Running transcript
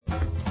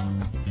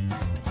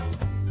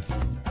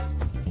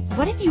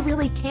What if you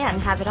really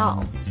can have it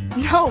all?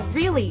 No,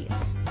 really.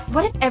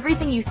 What if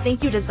everything you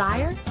think you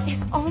desire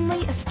is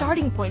only a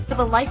starting point for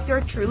the life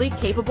you're truly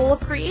capable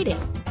of creating?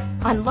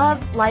 On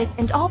Love, Life,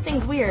 and All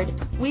Things Weird,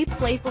 we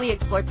playfully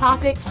explore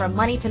topics from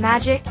money to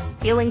magic,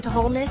 healing to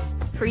wholeness,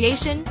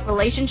 creation,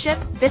 relationship,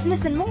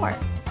 business, and more.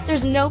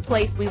 There's no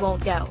place we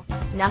won't go.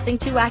 Nothing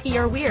too wacky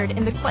or weird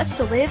in the quest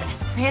to live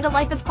as grand a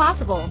life as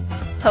possible.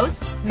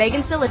 Hosts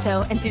Megan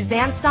Silito and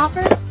Suzanne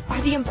Stoffer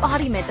are the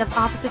embodiment of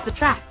opposites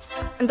attract,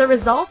 and the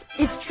result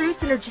is true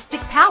synergistic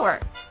power.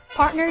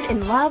 Partnered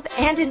in love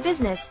and in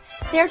business,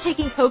 they're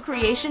taking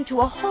co-creation to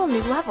a whole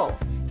new level.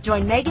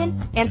 Join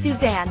Megan and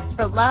Suzanne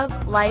for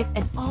Love, Life,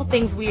 and All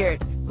Things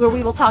Weird, where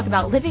we will talk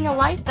about living a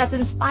life that's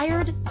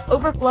inspired,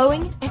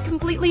 overflowing, and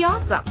completely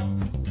awesome.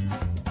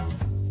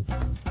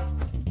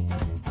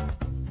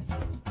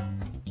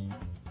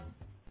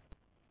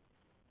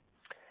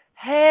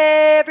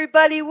 Hey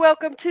everybody,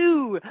 welcome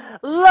to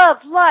Love,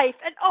 Life,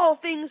 and All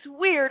Things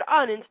Weird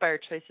on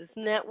Inspired Choices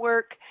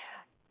Network.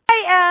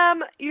 I am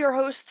your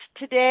host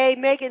today,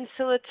 Megan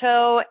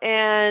Silito,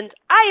 and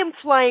I am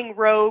flying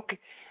rogue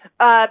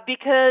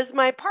because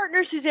my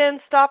partner Suzanne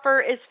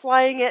Stoffer is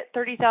flying at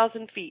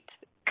 30,000 feet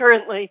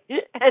currently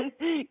and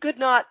could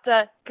not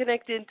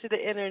connect into the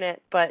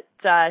internet, but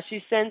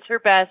she sends her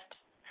best.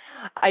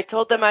 I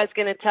told them I was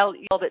going to tell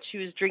you all that she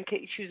was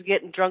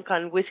getting drunk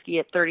on whiskey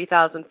at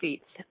 30,000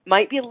 feet.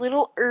 Might be a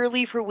little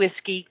early for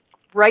whiskey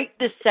right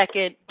this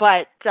second,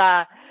 but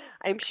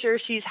I'm sure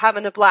she's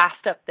having a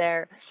blast up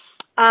there.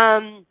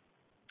 And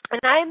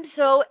I'm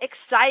so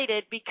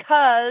excited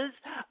because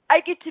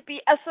I get to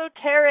be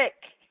esoteric.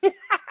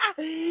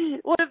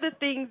 One of the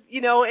things,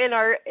 in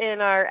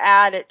our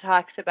ad, it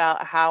talks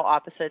about how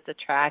opposites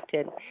attract,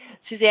 and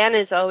Suzanne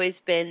has always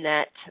been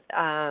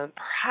that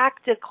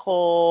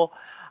practical.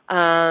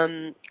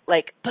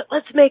 But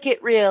let's make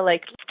it real.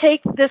 Let's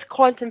take this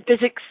quantum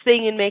physics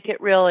thing and make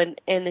it real. And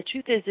the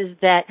truth is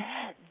that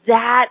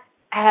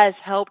has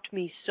helped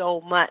me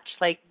so much.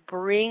 Like,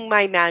 bring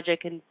my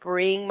magic and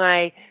bring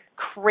my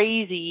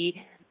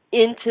crazy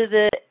into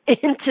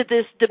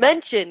this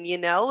dimension,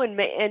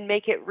 and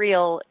make it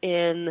real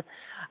in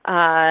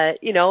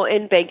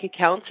bank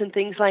accounts and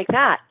things like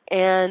that.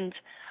 And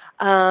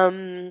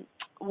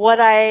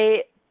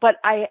but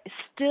I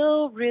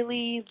still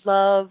really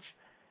love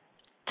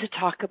to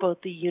talk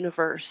about the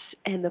universe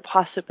and the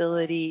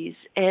possibilities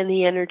and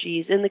the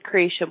energies and the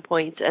creation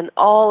points and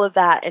all of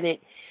that. And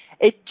it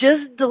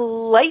just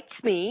delights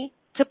me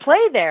to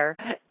play there.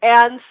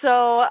 And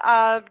so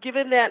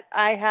given that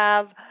I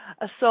have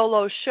a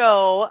solo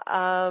show,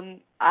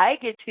 I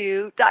get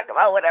to talk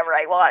about whatever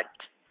I want.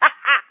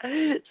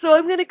 So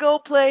I'm going to go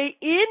play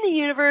in the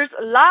universe.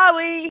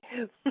 Lawi,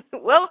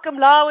 welcome,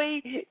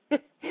 Lawi.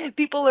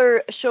 People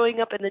are showing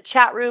up in the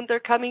chat room. They're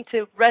coming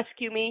to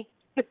rescue me.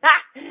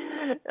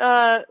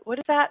 What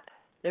is that?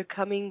 They're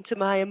coming to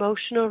my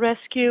emotional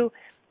rescue?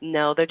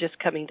 No, they're just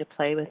coming to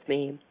play with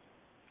me.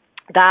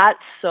 That's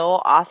so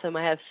awesome.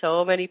 I have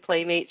so many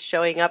playmates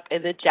showing up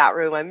in the chat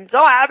room. I'm so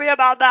happy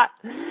about that.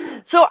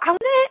 So I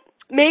want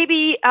to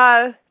maybe,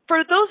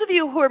 for those of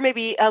you who are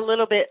maybe a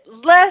little bit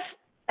less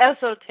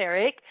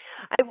esoteric,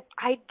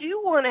 I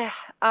do want to,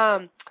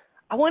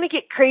 I want to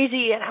get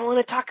crazy and I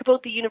want to talk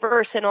about the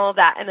universe and all of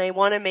that. And I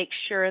want to make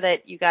sure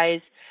that you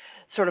guys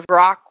sort of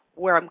rock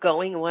where I'm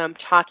going and what I'm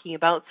talking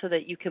about so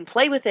that you can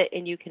play with it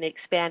and you can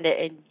expand it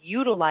and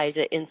utilize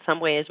it in some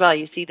way as well.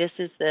 You see, this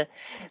is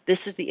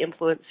the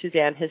influence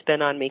Suzanne has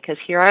been on me, because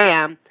here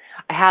I am.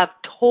 I have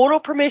total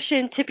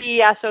permission to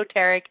be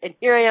esoteric, and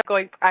here I am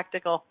going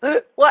practical.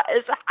 What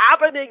is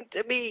happening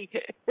to me?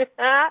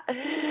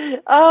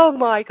 Oh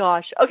my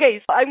gosh.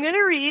 Okay, so I'm going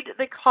to read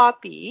the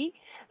copy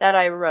that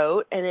I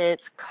wrote, and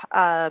it's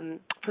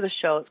for the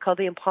show. It's called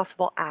The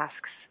Impossible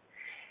Asks.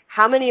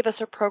 How many of us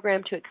are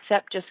programmed to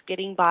accept just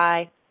getting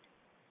by,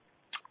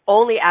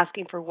 only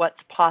asking for what's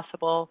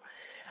possible,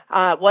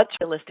 what's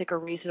realistic or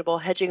reasonable,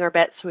 hedging our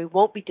bets so we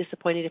won't be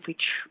disappointed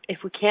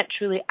if we can't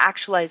truly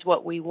actualize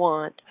what we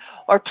want,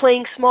 or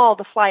playing small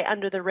to fly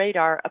under the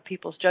radar of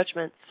people's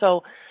judgments?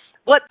 So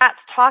what that's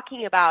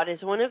talking about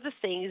is one of the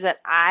things that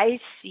I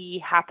see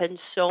happen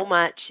so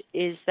much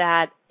is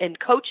that in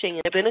coaching,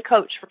 and I've been a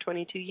coach for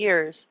 22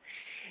 years,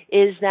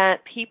 is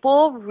that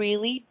people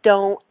really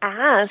don't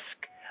ask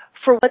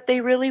for what they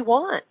really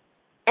want.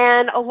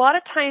 And a lot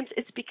of times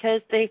it's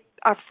because they're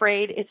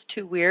afraid it's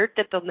too weird,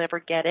 that they'll never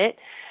get it.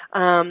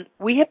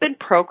 We have been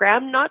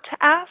programmed not to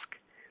ask.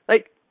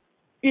 Like,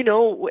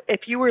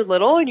 if you were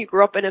little and you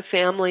grew up in a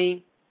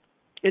family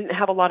and didn't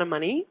have a lot of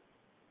money,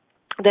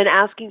 then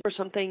asking for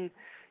something,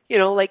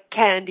 like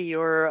candy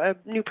or a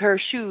new pair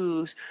of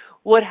shoes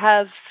would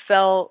have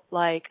felt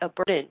like a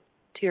burden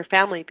to your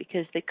family,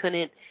 because they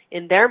couldn't,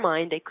 in their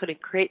mind, they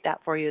couldn't create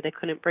that for you. They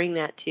couldn't bring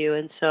that to you.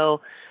 And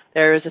so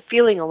there is a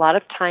feeling a lot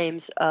of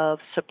times of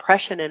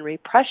suppression and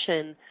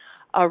repression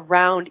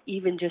around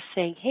even just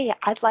saying, hey,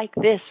 I'd like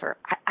this, or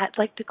I'd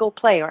like to go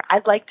play, or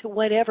I'd like to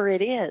whatever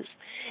it is.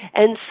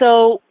 And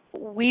so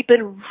we've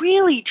been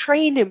really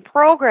trained and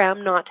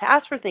programmed not to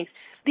ask for things.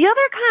 The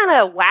other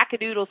kind of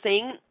wackadoodle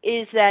thing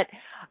is that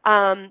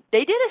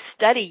They did a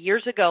study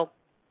years ago,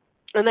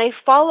 and they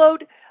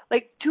followed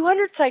like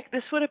 200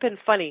 this would have been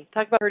funny.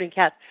 Talk about herding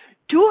cats.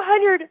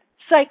 200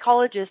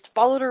 psychologists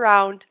followed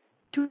around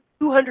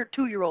 200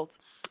 2-year-olds.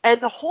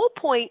 And the whole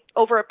point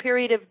over a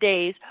period of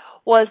days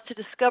was to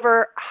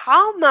discover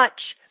how much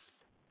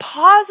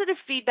positive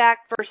feedback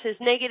versus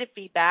negative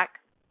feedback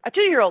a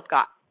 2-year-old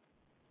got.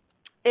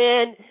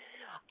 And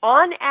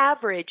on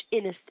average,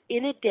 in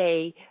a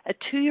day, a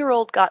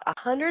 2-year-old got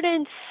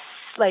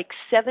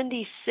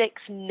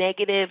 176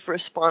 negative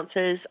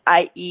responses,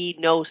 i.e.,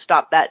 no,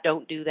 stop that,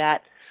 don't do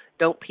that,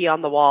 don't pee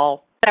on the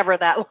wall, whatever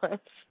that was.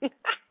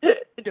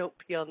 Don't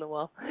pee on the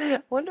wall. I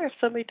wonder if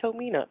somebody told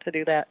me not to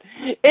do that.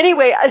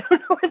 Anyway, I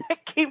don't know where that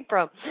came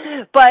from.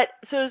 But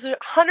so it was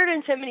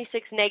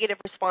 176 negative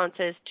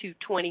responses to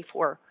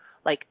 24,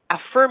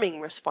 affirming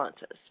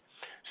responses.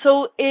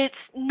 So it's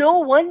no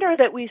wonder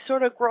that we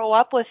sort of grow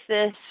up with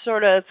this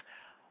sort of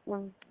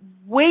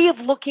way of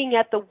looking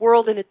at the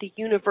world and at the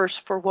universe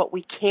for what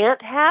we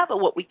can't have and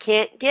what we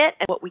can't get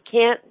and what we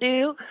can't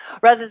do,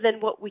 rather than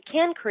what we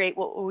can create,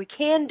 what we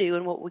can do,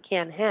 and what we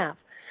can have.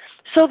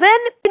 So then,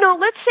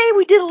 let's say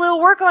we did a little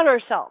work on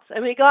ourselves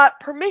and we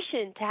got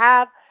permission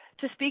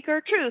to speak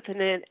our truth.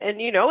 And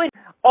in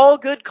all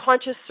good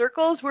conscious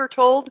circles, we're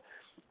told,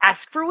 ask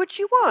for what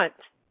you want,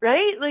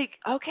 right?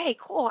 Okay,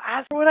 cool,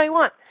 ask for what I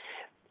want.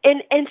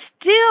 And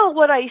still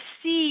what I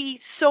see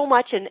so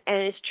much, and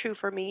it's true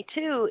for me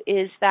too,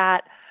 is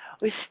that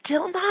we're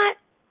still not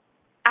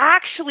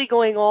actually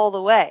going all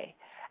the way.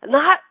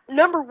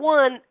 Number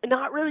one,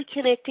 not really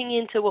connecting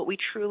into what we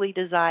truly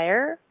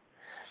desire.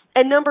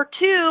 And number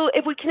two,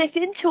 if we connect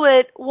into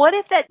it, what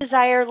if that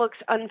desire looks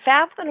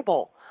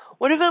unfathomable?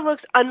 What if it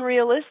looks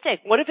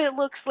unrealistic? What if it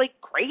looks like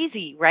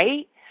crazy,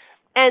 right?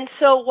 And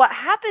so what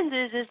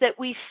happens is that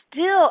we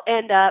still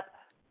end up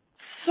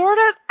sort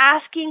of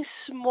asking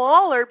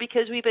smaller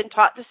because we've been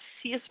taught to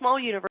see a small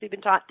universe. We've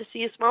been taught to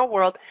see a small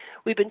world.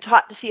 We've been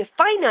taught to see a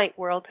finite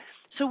world.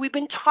 So we've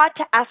been taught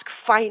to ask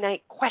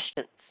finite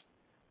questions,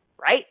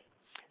 right?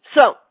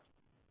 So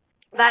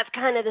that's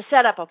kind of the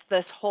setup of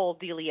this whole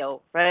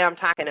dealio that I'm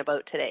talking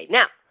about today.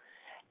 Now,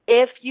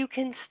 if you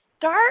can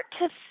start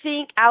to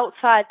think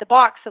outside the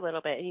box a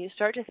little bit and you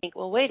start to think,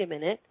 well, wait a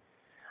minute,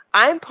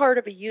 I'm part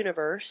of a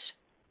universe.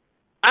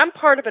 I'm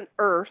part of an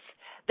earth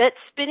that's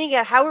spinning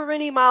at however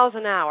many miles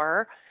an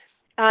hour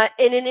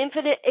in an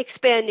infinite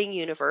expanding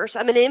universe.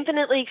 I'm an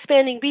infinitely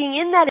expanding being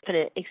in that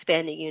infinite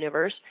expanding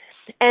universe.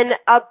 And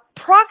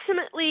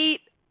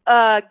approximately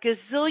a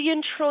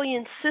gazillion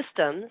trillion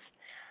systems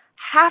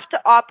have to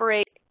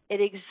operate at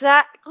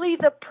exactly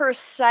the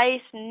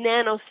precise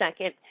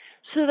nanosecond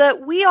so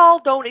that we all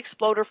don't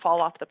explode or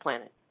fall off the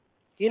planet.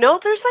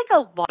 There's a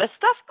lot of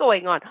stuff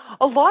going on,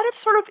 a lot of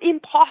sort of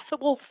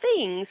impossible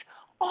things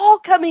all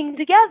coming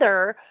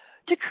together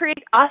to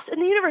create us in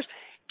the universe.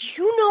 Do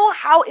you know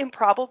how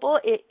improbable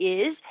it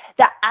is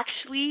that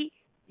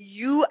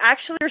you are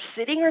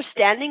sitting or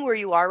standing where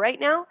you are right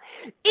now?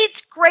 It's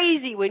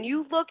crazy when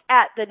you look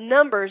at the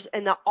numbers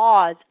and the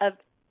odds of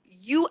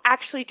you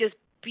actually just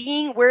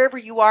being wherever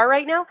you are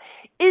right now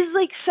is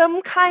like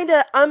some kind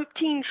of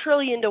umpteen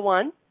trillion to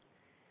one.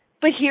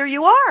 But here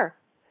you are.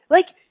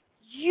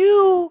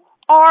 You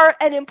are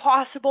an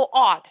impossible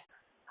odd.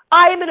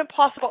 I am an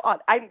impossible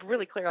odd. I'm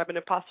really clear I'm an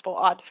impossible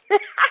odd.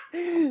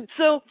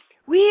 So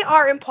we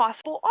are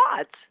impossible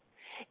odds.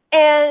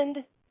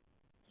 And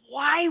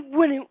why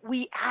wouldn't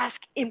we ask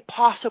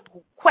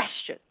impossible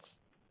questions?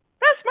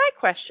 That's my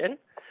question.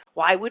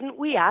 Why wouldn't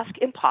we ask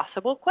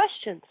impossible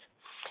questions?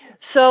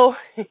 So,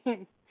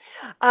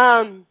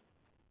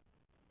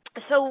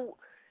 so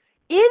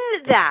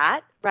in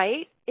that,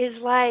 right, is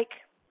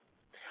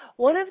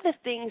one of the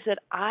things that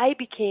I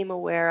became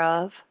aware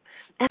of,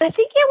 and I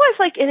think it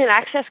was in an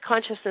Access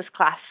Consciousness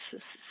class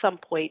some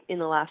point in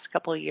the last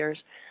couple of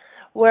years,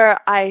 where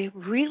I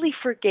really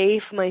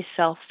forgave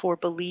myself for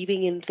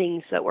believing in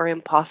things that were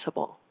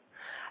impossible.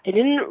 I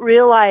didn't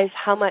realize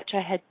how much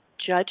I had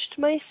judged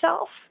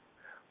myself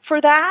for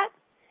that.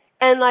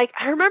 And I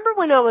remember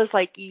when I was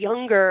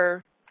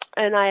younger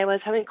and I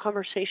was having a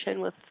conversation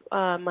with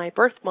my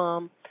birth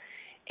mom,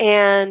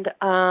 and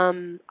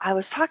I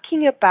was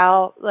talking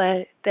about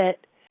that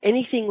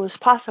anything was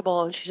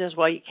possible, and she says,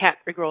 well, you can't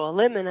regrow a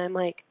limb. And I'm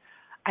like,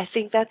 I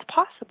think that's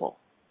possible.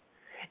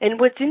 And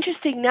what's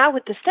interesting now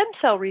with the stem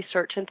cell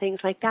research and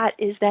things like that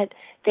is that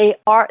they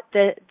are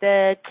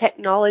the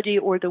technology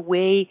or the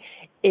way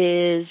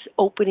is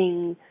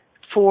opening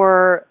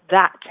for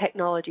that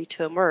technology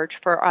to emerge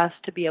for us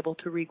to be able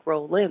to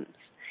regrow limbs.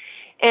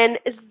 And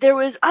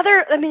there's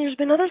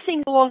been other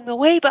things along the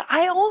way, but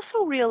I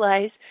also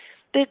realized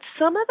that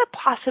some of the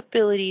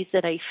possibilities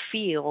that I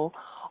feel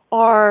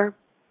are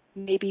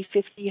maybe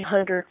 50,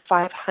 100,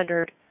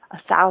 500,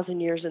 1,000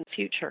 years in the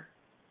future.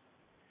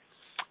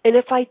 And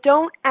if I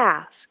don't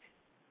ask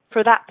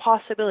for that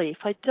possibility,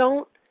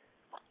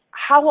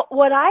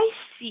 what I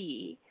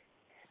see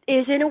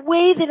is in a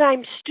way that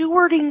I'm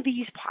stewarding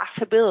these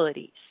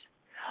possibilities.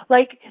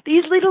 Like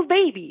these little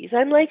babies,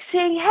 I'm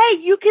saying,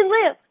 hey, you can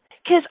live,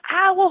 because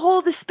I will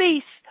hold the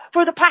space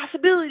for the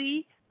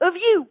possibility of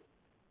you.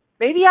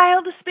 Maybe I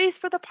held the space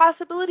for the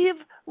possibility of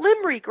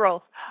limb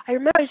regrowth. I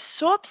remember I was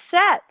so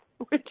upset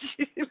when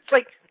she was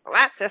like, well,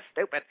 that's just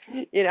stupid,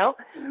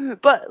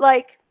 But,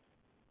 like,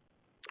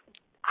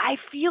 I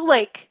feel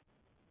like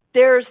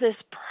there's this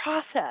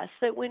process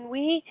that when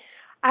we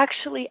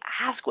actually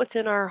ask what's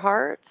in our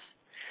hearts,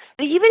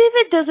 that even if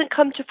it doesn't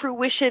come to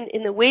fruition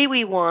in the way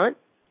we want,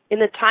 in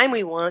the time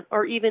we want,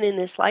 or even in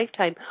this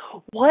lifetime,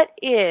 what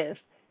if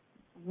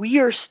we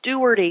are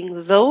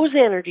stewarding those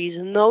energies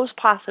and those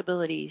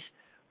possibilities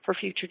for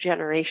future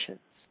generations?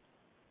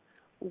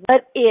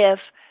 What if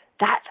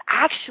that's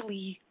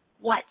actually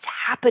what's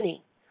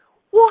happening?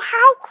 Well,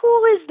 how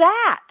cool is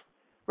that,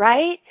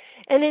 right?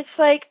 And it's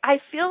like, I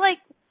feel like,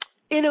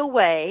 in a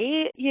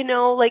way,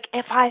 like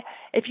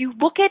if you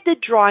look at the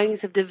drawings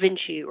of Da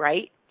Vinci,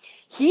 right,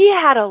 he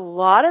had a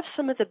lot of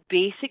some of the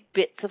basic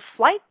bits of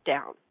flight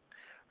down,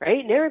 right?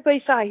 And everybody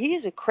thought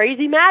he's a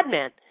crazy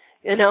madman,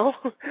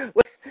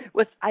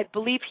 with I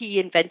believe he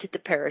invented the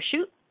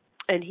parachute,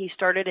 and he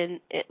started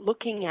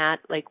looking at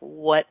like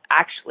what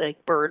actually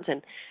like birds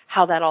and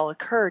how that all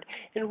occurred.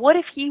 And what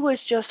if he was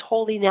just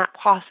holding that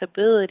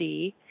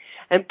possibility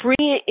and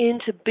bringing it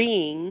into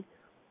being?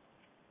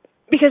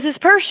 Because his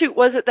parachute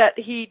wasn't that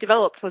he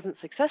developed wasn't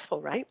successful,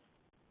 right?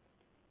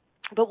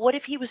 But what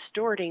if he was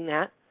stewarding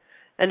that,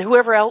 and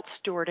whoever else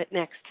stewarded it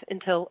next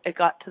until it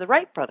got to the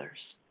Wright brothers?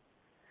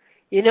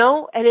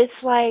 And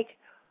it's like,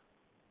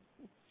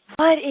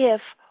 what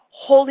if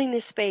holding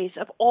the space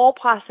of all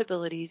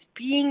possibilities,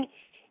 being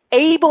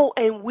able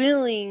and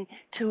willing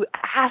to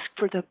ask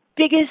for the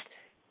biggest,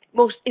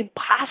 most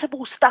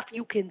impossible stuff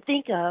you can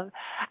think of,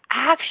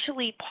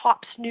 actually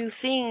pops new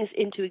things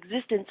into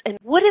existence? And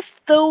what if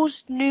those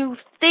new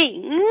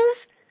things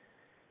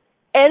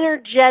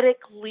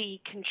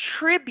energetically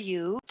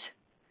contribute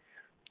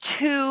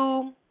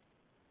to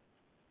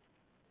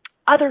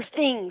other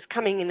things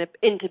coming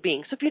into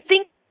being? So if you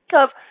think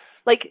of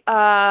like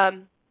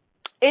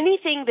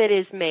anything that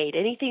is made,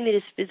 anything that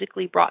is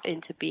physically brought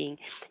into being,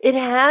 it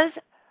has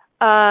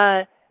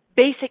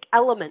basic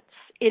elements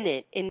in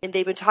it. And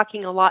they've been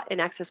talking a lot in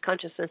Access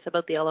Consciousness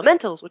about the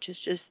elementals, which is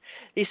just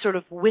these sort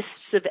of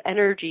wisps of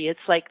energy. It's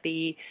like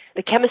the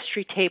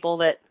chemistry table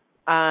that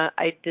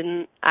I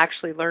didn't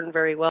actually learn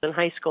very well in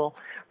high school,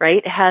 right?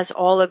 It has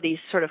all of these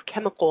sort of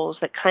chemicals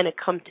that kind of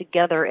come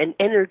together, and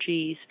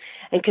energies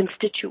and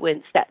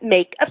constituents that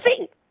make a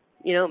thing,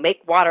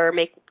 make water,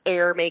 make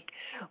air, make,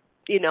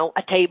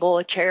 a table,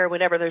 a chair,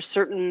 whatever. There's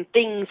certain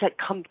things that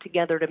come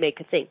together to make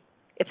a thing,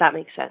 if that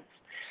makes sense.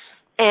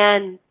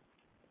 And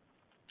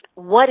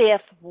what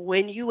if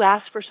when you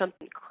ask for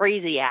something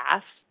crazy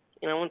ass,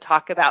 I want to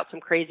talk about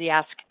some crazy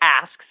ass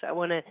asks. I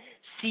want to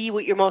see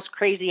what your most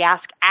crazy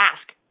ask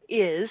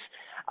is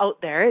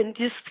out there, and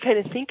just kind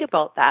of think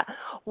about that.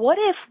 What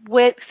if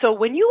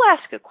when you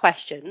ask a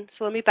question,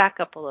 so let me back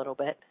up a little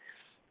bit.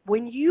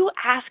 When you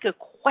ask a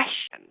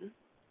question,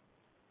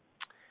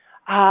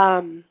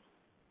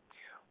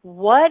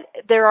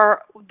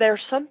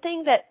 there's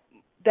something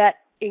that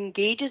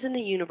engages in the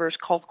universe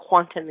called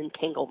quantum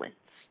entanglements.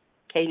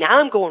 Okay, now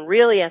I'm going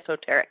really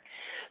esoteric.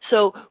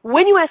 So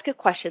when you ask a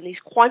question, these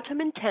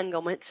quantum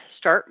entanglements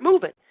start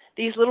moving.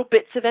 These little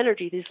bits of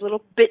energy, these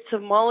little bits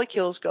of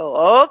molecules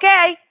go,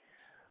 okay,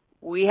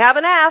 we have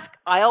an ask,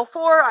 aisle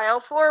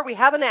 4, we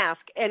have an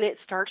ask. And it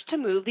starts to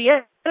move the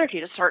energy.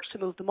 It starts to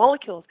move the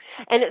molecules.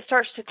 And it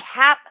starts to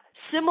tap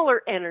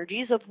similar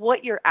energies of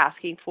what you're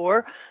asking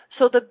for.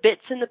 So the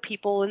bits and the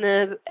people and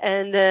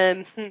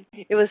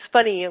it was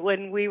funny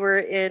when we were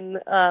in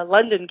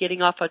London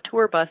getting off a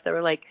tour bus, they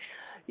were like,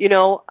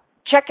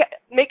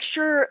 make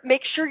sure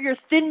your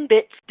thin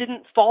bits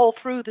didn't fall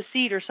through the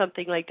seat or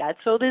something like that.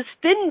 So these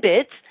thin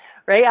bits,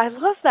 right? I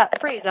love that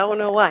phrase. I don't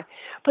know why.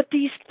 But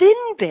these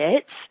thin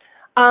bits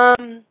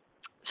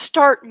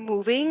start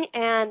moving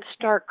and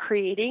start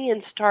creating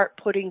and start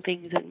putting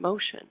things in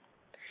motion.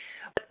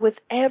 But with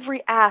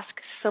every ask,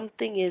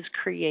 something is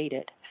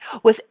created.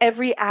 With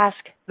every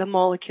ask, the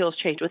molecules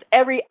change. With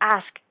every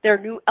ask, there are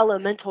new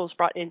elementals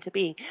brought into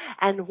being.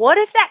 And what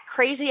if that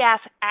crazy ass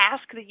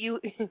ask,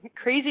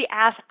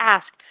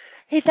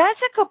 hey, that's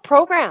a good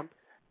program.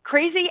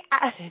 Crazy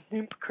asks.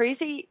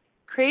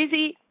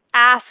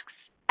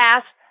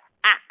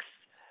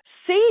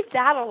 Say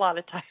that a lot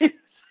of times.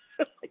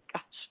 Oh my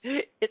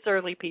gosh, it's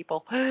early,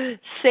 people.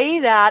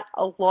 Say that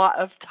a lot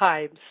of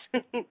times.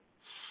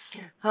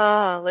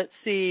 Let's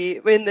see.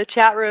 In the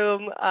chat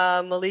room,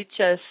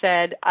 Malicha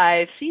said,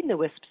 I've seen the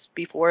wisps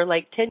before,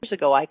 like 10 years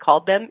ago. I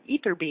called them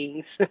ether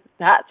beings.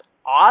 That's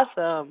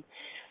awesome.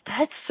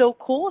 That's so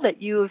cool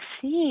that you have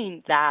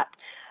seen that.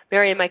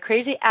 Marian, my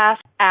crazy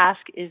ask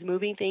is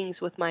moving things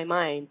with my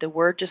mind. The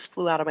word just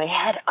flew out of my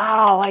head.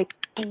 Oh, I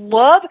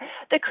love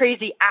the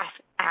crazy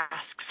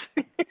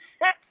asks.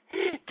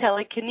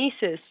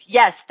 Telekinesis.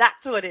 Yes,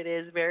 that's what it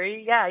is,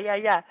 Mary.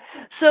 Yeah.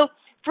 So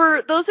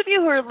for those of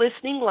you who are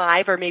listening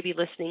live or maybe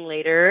listening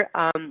later,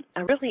 I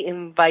really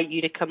invite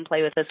you to come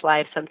play with us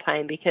live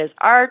sometime because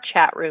our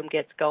chat room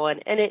gets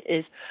going and it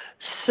is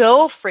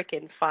so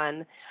freaking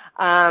fun.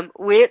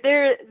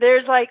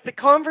 There's like the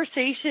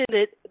conversation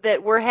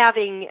that we're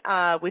having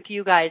with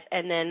you guys,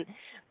 and then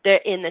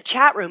in the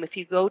chat room, if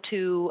you go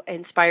to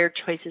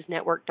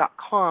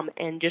inspiredchoicesnetwork.com,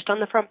 and just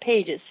on the front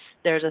page,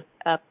 there's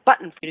a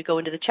button for you to go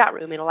into the chat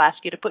room. It'll ask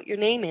you to put your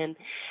name in,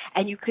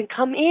 and you can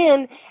come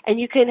in and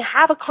you can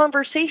have a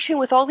conversation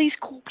with all these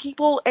cool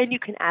people, and you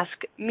can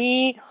ask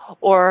me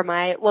or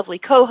my lovely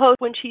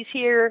co-host when she's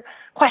here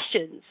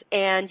questions.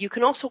 And you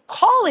can also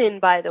call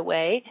in, by the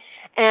way,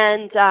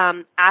 and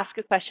ask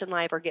a question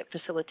live or get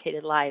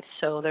facilitated live.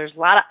 So there's a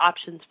lot of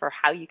options for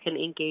how you can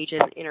engage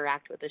and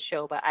interact with the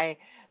show. But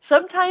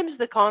sometimes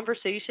the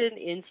conversation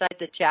inside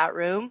the chat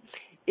room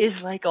is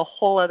like a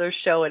whole other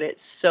show, and it's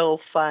so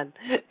fun.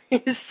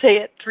 Say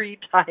it 3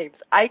 times.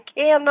 I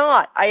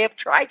cannot. I have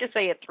tried to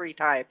say it 3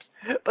 times,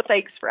 but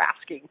thanks for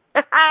asking.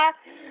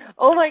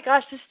 Oh my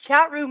gosh, this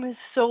chat room is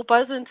so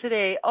buzzing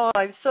today. Oh,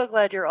 I'm so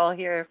glad you're all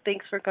here.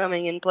 Thanks for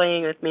coming and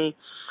playing with me.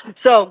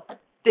 So,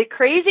 the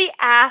crazy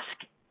ass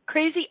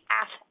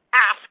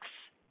asks.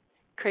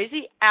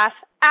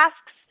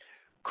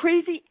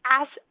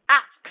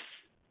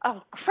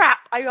 Oh crap,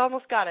 I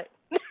almost got it.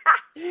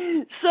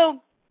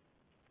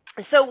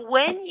 So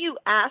when you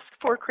ask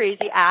for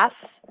crazy ask,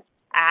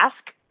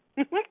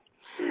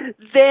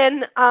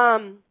 then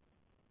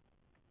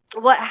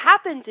what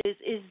happens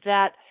is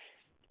that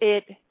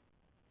it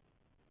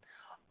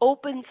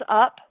opens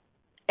up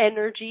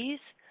energies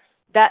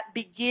that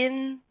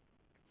begin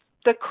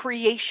the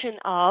creation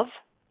of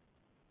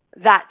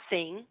that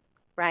thing,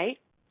 right?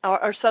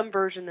 Or some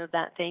version of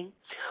that thing.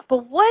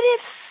 But what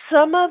if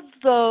some of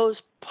those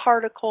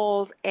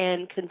particles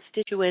and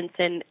constituents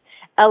and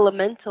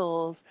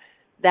elementals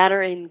that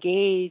are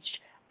engaged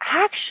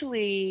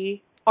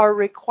actually are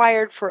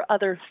required for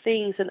other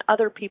things and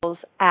other people's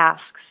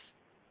asks?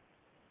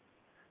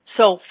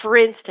 So, for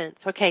instance,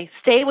 okay,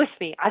 stay with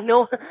me. I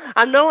know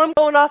I'm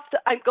going off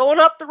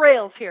the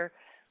rails here,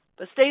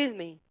 but stay with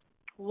me.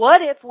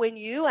 What if when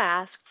you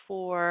ask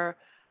for,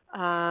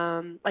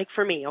 like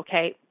for me,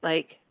 okay,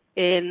 like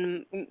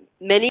in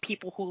many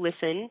people who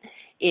listen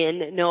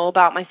in know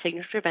about my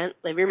signature event,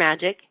 Live Your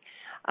Magic.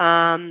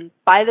 By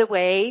the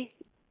way,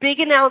 big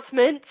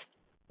announcement.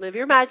 Live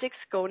Your Magic's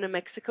going to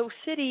Mexico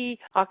City,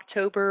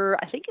 October,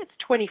 I think it's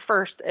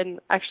 21st. And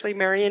actually,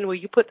 Marian, will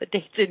you put the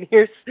dates in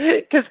here?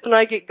 Because when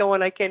I get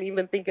going, I can't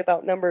even think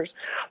about numbers.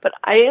 But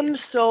I am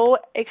so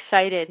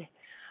excited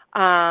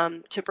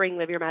to bring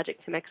Live Your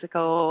Magic to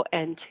Mexico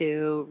and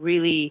to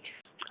really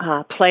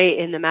play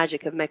in the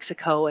magic of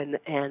Mexico and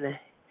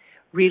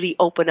really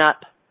open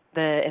up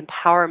the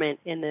empowerment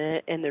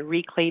and the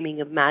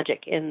reclaiming of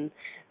magic in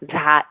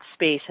that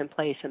space and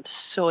place. I'm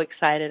so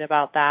excited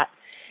about that.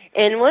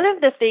 And one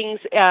of the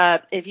things,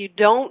 if you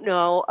don't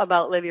know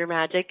about Live Your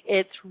Magic,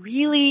 it's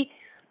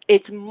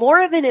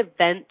more of an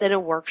event than a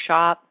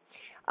workshop.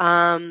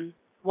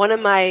 One of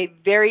my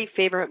very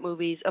favorite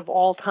movies of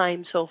all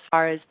time so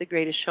far is The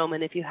Greatest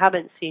Showman. If you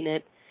haven't seen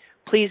it,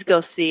 please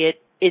go see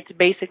it. It's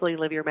basically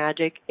Live Your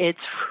Magic. It's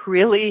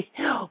really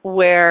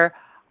where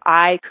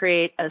I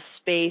create a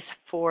space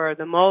for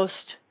the most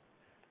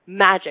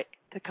magic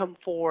to come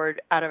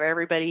forward out of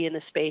everybody in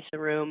the space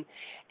and room.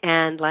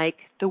 And like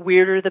the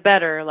weirder the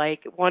better.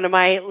 Like one of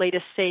my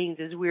latest sayings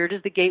is weird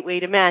is the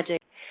gateway to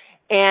magic.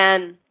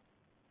 And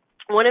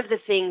one of the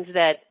things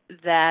that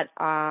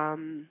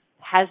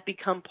has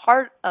become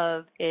part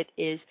of it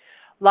is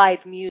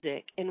live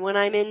music. And when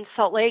I'm in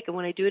Salt Lake, and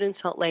when I do it in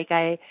Salt Lake,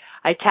 I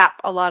tap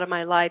a lot of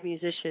my live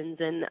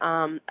musicians. And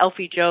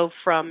Elfie Joe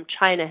from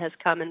China has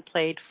come and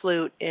played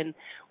flute, and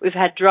we've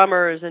had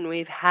drummers, and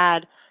we've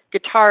had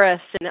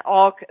guitarists, and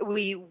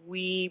we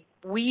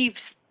weave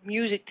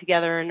music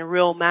together in a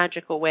real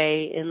magical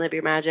way in Live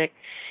Your Magic.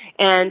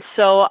 And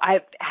so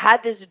I've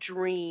had this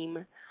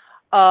dream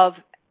of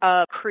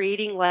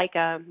creating like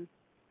a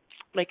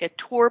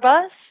tour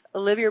bus,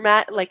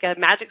 like a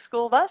magic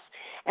school bus,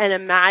 and a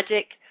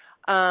magic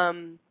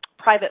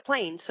private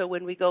plane. So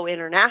when we go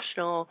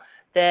international,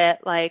 that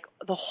like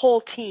the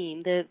whole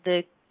team,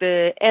 the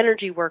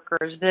energy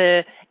workers,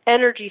 the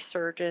energy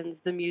surgeons,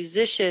 the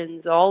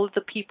musicians, all of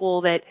the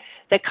people that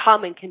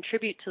come and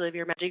contribute to Live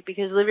Your Magic,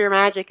 because Live Your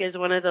Magic is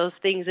one of those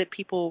things that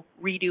people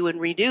redo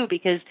and redo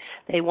because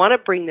they want to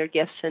bring their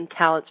gifts and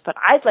talents. But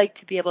I'd like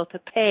to be able to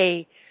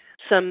pay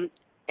some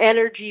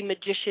energy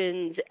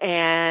magicians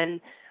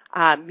and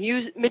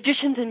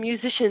magicians and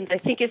musicians. I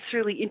think it's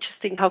really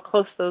interesting how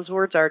close those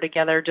words are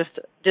together. Just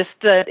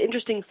an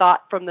interesting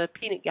thought from the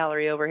peanut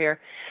gallery over here.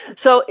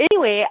 So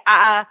anyway,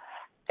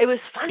 it was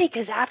funny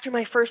because after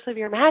my first Live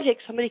Your Magic,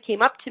 somebody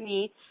came up to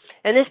me,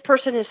 and this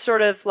person has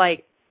sort of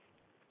like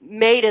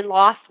made and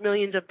lost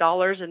millions of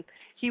dollars, and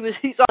he's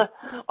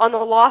on the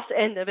lost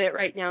end of it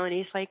right now, and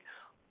he's like,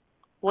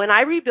 when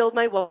I rebuild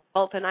my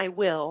wealth, and I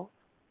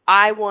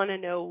want to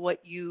know what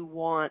you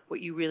want, what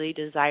you really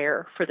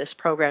desire for this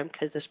program,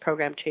 because this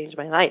program changed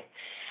my life.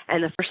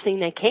 And the first thing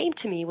that came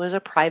to me was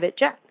a private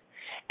jet.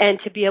 And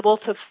to be able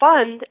to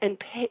fund and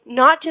pay,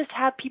 not just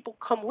have people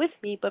come with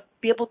me, but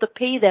be able to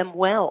pay them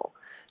well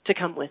to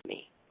come with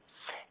me.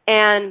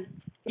 And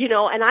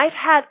And I've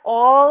had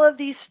all of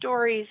these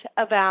stories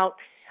about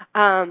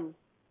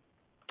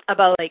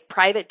like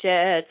private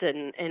jets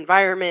and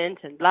environment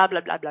and blah,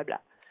 blah, blah, blah, blah.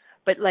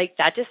 But like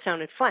that just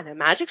sounded fun. A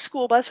magic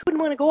school bus, who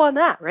wouldn't want to go on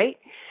that, right?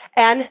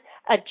 And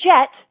a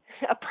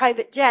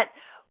private jet,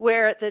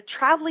 where the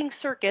traveling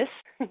circus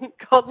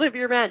called Live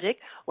Your Magic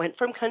went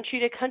from country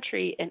to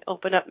country and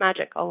opened up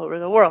magic all over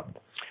the world.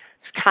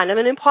 It's kind of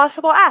an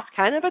impossible ask,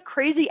 kind of a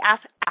crazy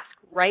ask,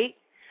 right?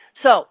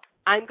 So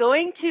I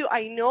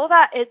know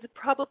that it's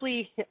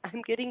probably,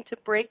 I'm getting to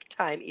break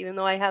time, even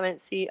though I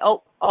haven't seen, I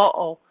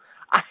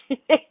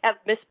have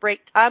missed break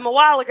time a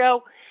while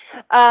ago.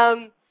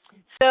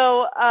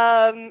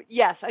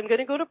 Yes, I'm going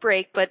to go to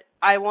break, but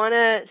I want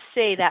to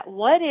say that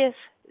what if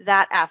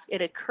that ask,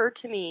 it occurred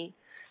to me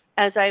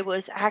as I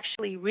was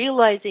actually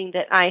realizing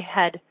that I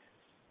had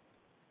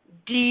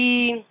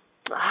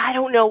I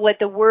don't know what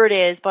the word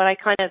is, but I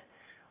kind of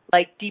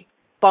like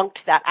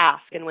debunked that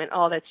ask and went,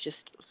 oh, that's just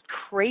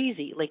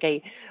crazy. Like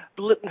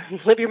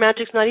Live Your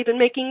Magic's not even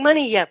making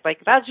money yet.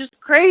 Like that's just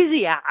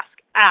crazy ask,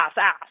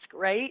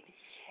 right?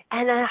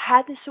 And I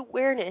had this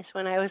awareness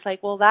when I was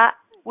like, well,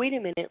 wait a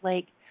minute,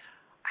 like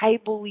I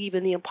believe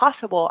in the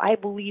impossible. I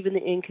believe in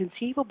the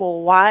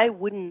inconceivable. Why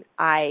wouldn't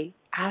I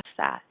ask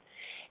that?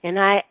 And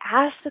I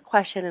asked the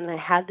question, and I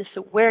had this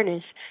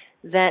awareness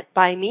that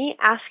by me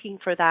asking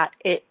for that,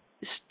 it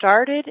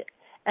started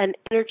an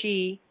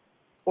energy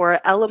or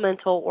an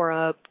elemental or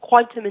a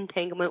quantum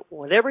entanglement,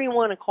 whatever you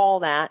want to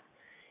call that,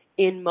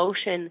 in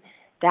motion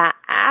that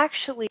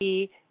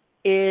actually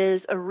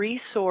is a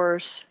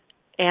resource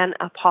and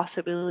a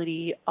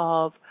possibility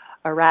of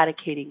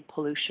eradicating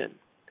pollution.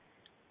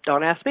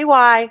 Don't ask me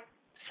why.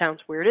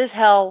 Sounds weird as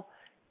hell.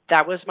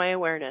 That was my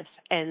awareness.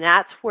 And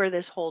that's where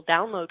this whole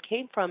download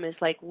came from, is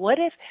like, what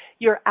if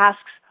your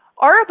asks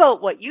are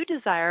about what you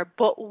desire,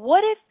 but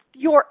what if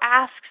your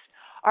asks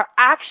are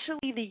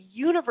actually the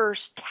universe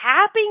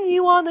tapping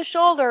you on the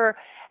shoulder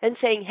and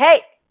saying,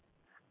 hey,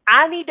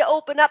 I need to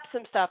open up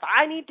some stuff.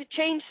 I need to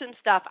change some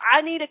stuff.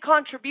 I need a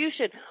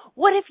contribution.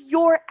 What if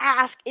your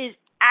ask is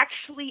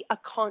actually a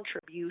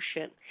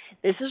contribution?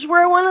 This is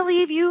where I want to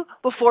leave you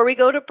before we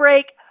go to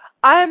break.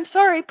 I'm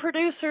sorry,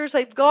 producers,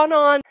 I've gone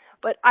on,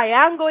 but I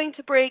am going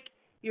to break.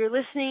 You're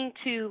listening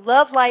to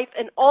Love, Life,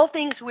 and All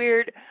Things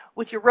Weird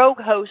with your rogue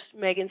host,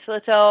 Megan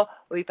Silito.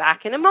 We'll be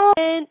back in a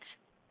moment.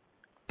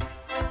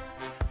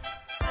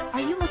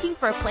 Are you looking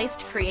for a place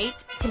to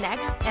create,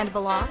 connect, and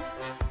belong?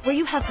 Where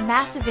you have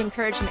massive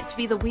encouragement to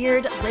be the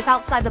weird, live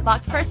outside the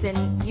box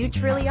person you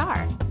truly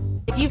are.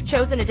 If you've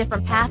chosen a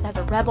different path as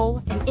a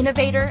rebel, an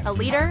innovator, a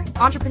leader,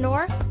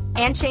 entrepreneur,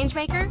 and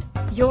changemaker,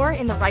 you're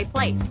in the right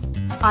place.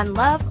 On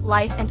Love,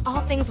 Life, and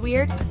All Things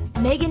Weird,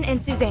 Megan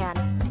and Suzanne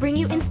bring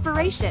you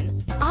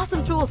inspiration,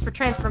 awesome tools for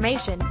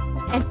transformation,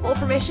 and full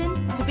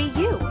permission to be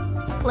you.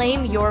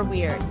 Claim your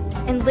weird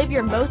and live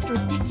your most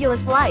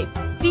ridiculous life.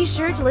 Be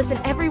sure to listen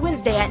every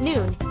Wednesday at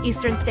noon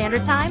Eastern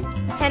Standard Time,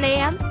 10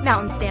 a.m.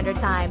 Mountain Standard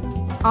Time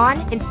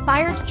on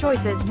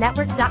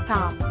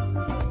InspiredChoicesNetwork.com.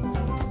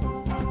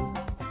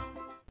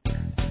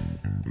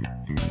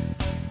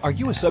 Are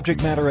you a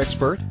subject matter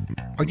expert?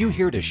 Are you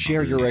here to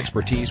share your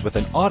expertise with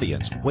an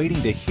audience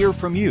waiting to hear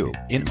from you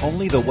in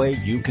only the way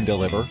you can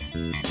deliver?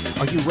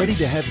 Are you ready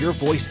to have your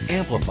voice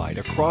amplified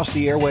across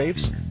the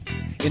airwaves?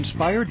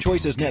 Inspired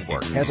Choices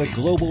Network has a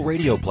global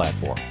radio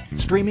platform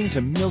streaming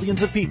to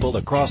millions of people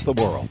across the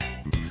world.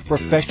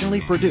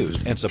 Professionally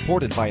produced and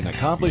supported by an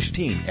accomplished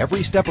team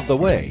every step of the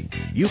way,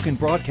 you can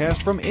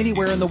broadcast from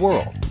anywhere in the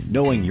world,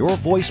 knowing your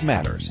voice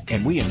matters,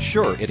 and we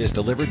ensure it is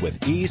delivered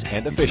with ease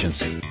and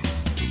efficiency.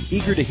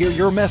 Eager to hear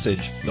your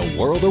message? The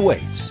world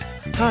awaits.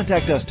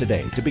 Contact us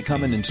today to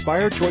become an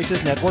Inspired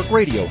Choices Network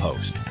radio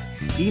host.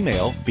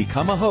 Email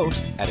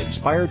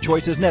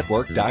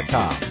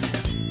becomeahost@inspiredchoicesnetwork.com.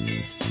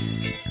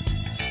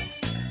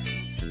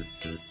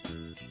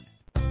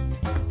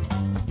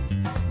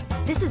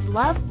 This is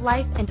Love,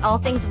 Life, and All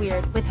Things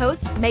Weird with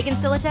hosts Megan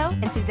Silito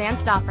and Suzanne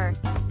Stoffer.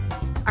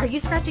 Are you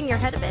scratching your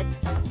head a bit?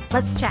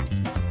 Let's chat.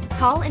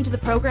 Call into the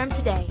program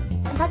today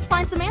and let's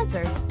find some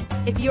answers.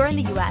 If you're in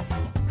the U.S.,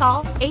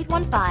 call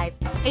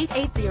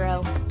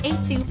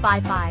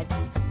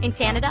 815-880-8255. In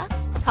Canada,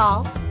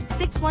 call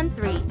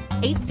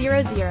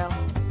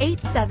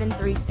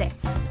 613-800-8736.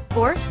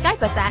 Or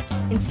Skype us at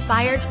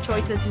Inspired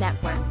Choices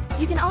Network.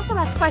 You can also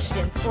ask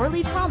questions or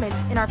leave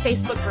comments in our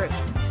Facebook group,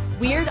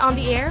 Weird on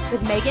the Air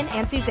with Megan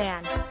and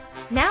Suzanne.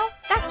 Now,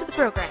 back to the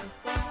program.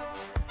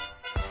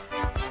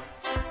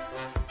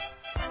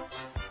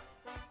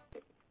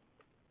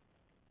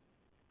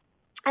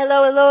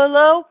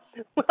 Hello.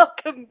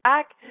 Welcome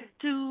back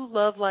to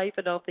Love, Life,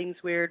 and All Things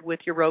Weird with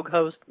your rogue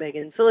host,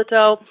 Megan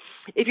Silito.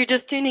 If you're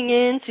just tuning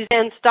in,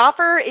 Suzanne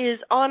Stoffer is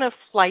on a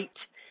flight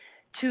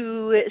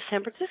to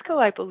San Francisco,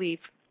 I believe.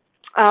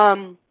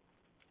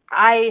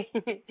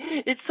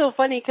 It's so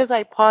funny because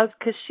I paused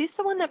because she's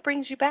the one that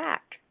brings you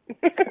back.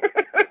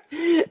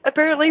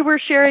 Apparently, we're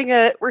sharing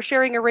a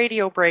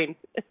radio brain.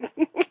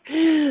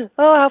 Oh,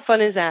 how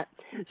fun is that?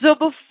 So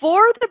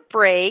before the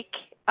break,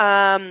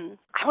 I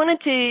I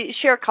wanted to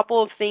share a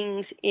couple of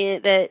things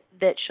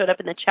that showed up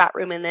in the chat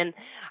room, and then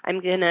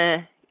I'm going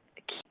to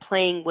keep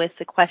playing with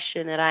the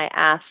question that I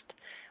asked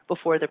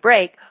before the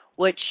break,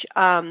 which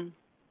I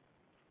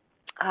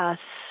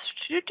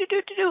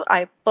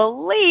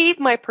believe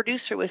my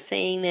producer was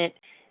saying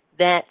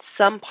that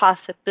some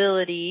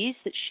possibilities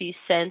that she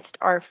sensed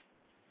are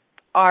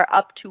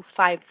up to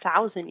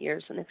 5,000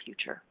 years in the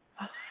future.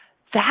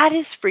 That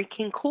is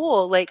freaking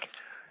cool. Like,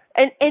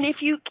 and if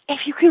you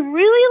can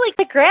really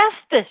like grasp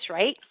this,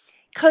 right?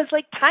 Because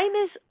like time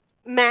is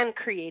man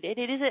created.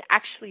 It isn't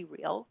actually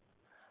real.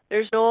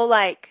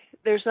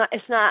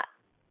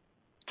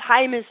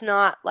 Time is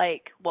not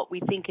like what we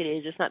think it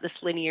is. It's not this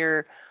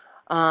linear,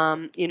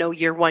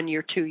 year 1,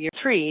 year 2, year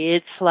 3.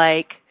 It's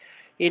like,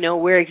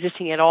 we're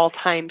existing at all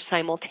times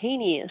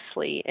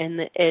simultaneously.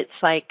 And it's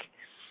like,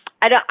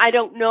 I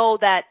don't know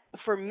that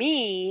for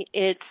me,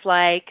 it's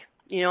like,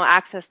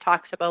 Access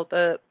talks about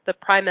the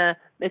prima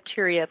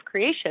materia of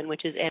creation,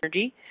 which is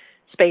energy,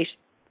 space,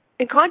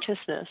 and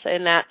consciousness.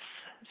 And that's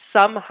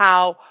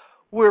somehow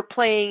we're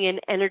playing in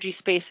energy,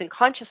 space, and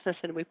consciousness,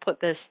 and we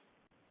put this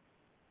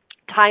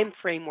time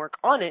framework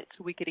on it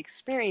so we could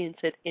experience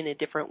it in a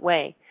different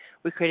way.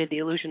 We created the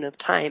illusion of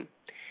time.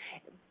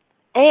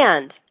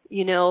 And,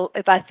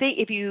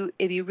 if you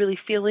really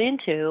feel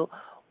into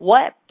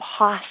what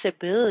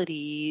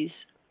possibilities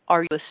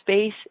are you with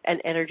space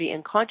and energy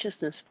and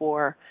consciousness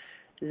for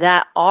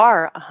that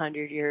are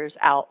 100 years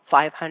out,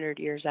 500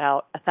 years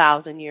out,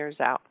 1,000 years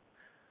out.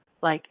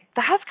 Like,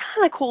 that's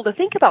kind of cool to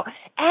think about.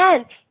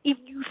 And if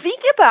you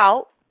think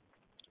about,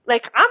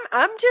 like,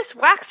 I'm just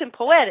waxing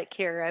poetic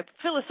here. I'm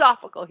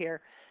philosophical here.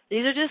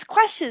 These are just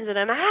questions that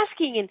I'm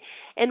asking.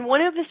 And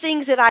one of the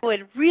things that I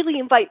would really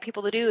invite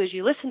people to do as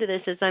you listen to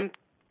this as I'm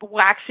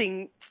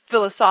waxing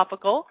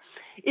philosophical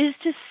is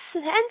to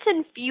sense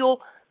and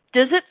feel,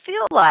 does it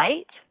feel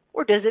light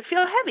or does it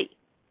feel heavy?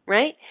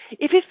 Right?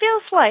 If it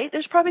feels light,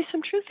 there's probably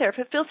some truth there. If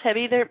it feels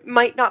heavy, there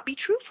might not be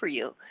true for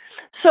you.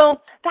 So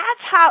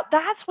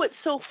that's what's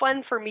so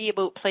fun for me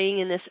about playing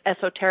in this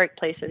esoteric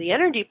place or the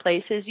energy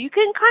place is you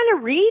can kind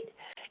of read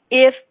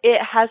if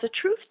it has a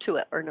truth to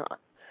it or not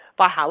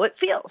by how it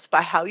feels,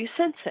 by how you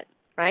sense it,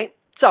 right?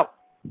 So,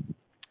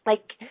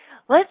 like,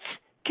 let's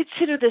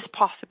consider this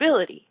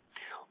possibility.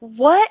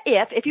 What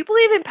if you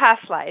believe in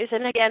past lives,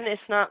 and again,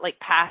 it's not like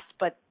past,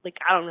 but like,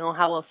 I don't know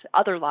how else,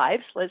 other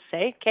lives, let's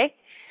say, okay?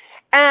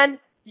 And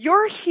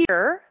you're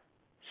here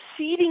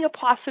seeding a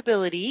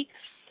possibility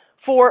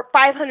for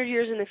 500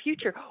 years in the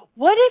future.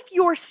 What if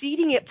you're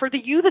seeding it for the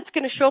you that's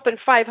going to show up in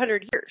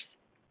 500 years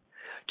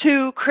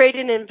to create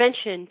an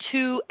invention,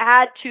 to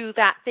add to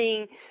that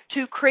thing,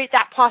 to create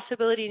that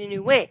possibility in a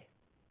new way?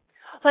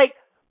 Like,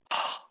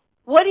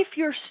 what if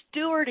you're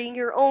stewarding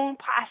your own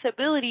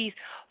possibilities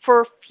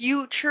for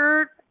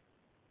future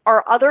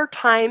or other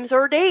times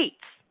or dates?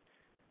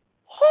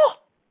 Oh,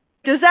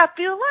 does that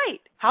feel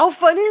light? How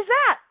fun is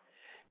that?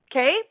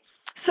 Okay,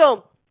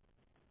 so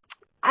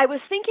I was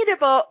thinking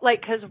about,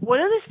 like, because one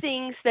of the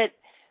things that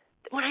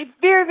when I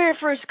very, very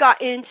first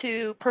got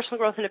into personal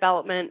growth and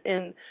development,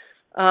 and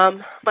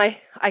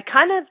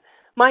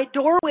my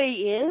doorway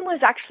in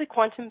was actually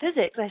quantum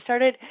physics. I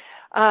started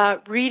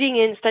reading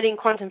and studying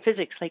quantum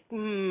physics like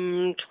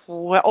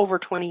over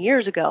 20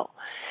 years ago,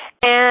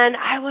 and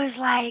I was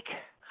like,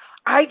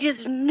 I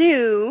just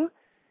knew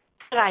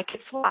that I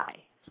could fly.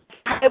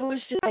 I was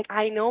just like,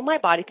 I know my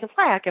body can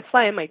fly. I can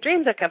fly in my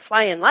dreams. I can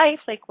fly in life.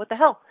 Like, what the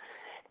hell?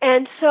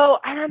 And so,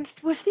 and I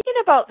was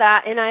thinking about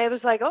that, and I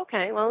was like,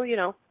 okay, well,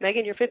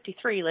 Megan, you're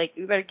 53. Like,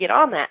 you better get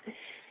on that.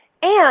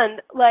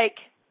 And, like,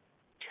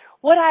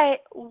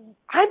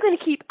 I'm going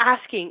to keep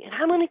asking, and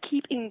I'm going to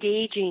keep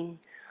engaging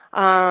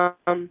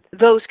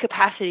those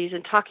capacities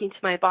and talking to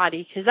my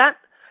body, because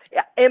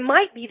it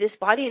might be this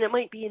body and it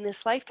might be in this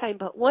lifetime,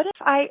 but what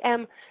if I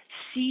am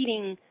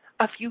seeding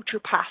a future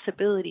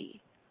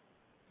possibility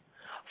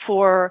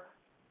for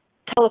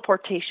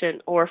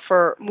teleportation or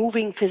for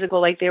moving physical,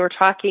 like they were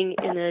talking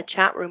in the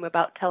chat room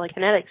about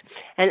telekinetics.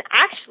 And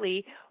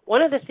actually,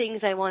 one of the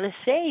things I want to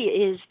say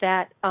is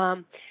that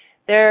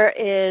there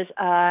is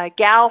a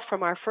gal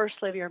from our first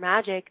Live Your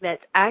Magic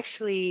that's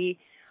actually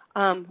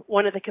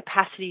one of the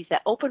capacities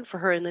that opened for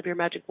her in Live Your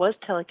Magic was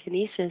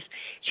telekinesis.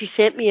 She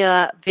sent me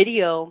a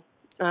video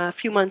a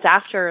few months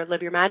after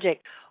Live Your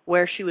Magic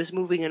where she was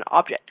moving an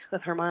object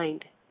with her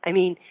mind. I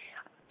mean,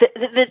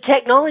 the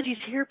technology's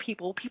here,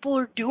 people. People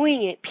are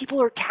doing it.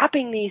 People are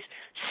tapping these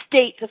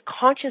states of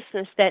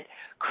consciousness that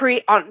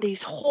create on these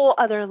whole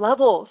other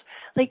levels.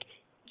 Like,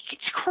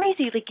 it's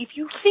crazy. Like, if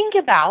you think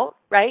about,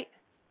 right,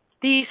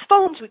 these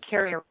phones we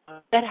carry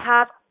around that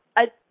have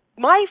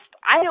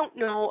I don't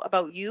know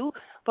about you,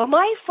 but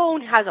my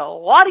phone has a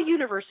lot of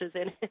universes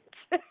in it.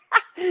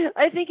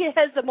 I think it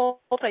has the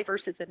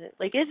multiverses in it.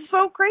 Like, it's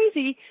so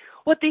crazy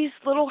what these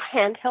little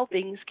handheld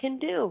things can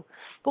do.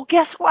 Well,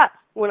 guess what?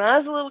 When I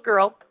was a little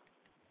girl,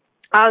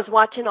 I was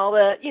watching all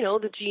the,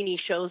 the genie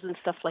shows and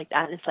stuff like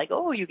that. And it's like,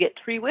 oh, you get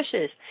 3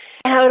 wishes.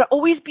 And I would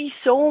always be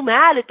so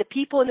mad at the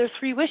people and their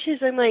 3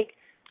 wishes. I'm like,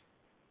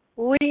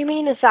 what do you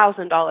mean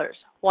 $1,000?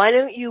 Why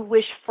don't you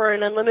wish for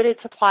an unlimited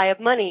supply of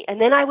money?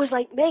 And then I was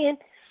like, man,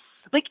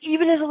 like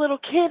even as a little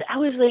kid, I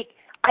was like,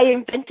 I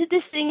invented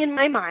this thing in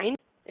my mind.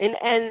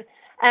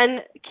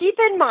 And keep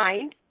in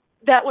mind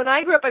that when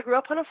I grew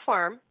up on a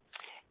farm,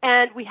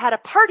 and we had a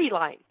party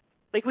line.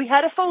 Like we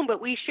had a phone,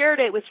 but we shared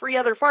it with 3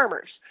 other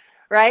farmers,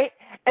 right?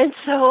 And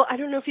so I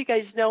don't know if you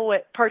guys know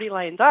what party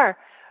lines are,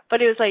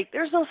 but it was like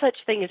there's no such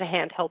thing as a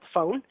handheld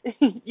phone,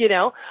 you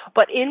know?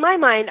 But in my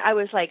mind, I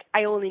was like,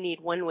 I only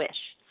need one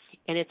wish,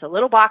 and it's a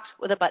little box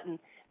with a button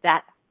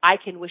that I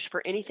can wish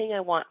for anything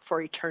I want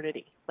for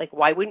eternity. Like,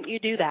 why wouldn't you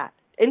do that?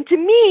 And to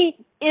me,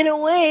 in a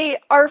way,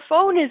 our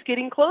phone is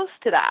getting close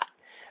to that,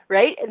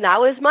 right? And that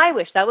was my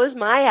wish. That was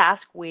my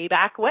ask way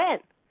back when.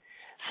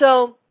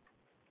 So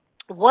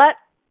what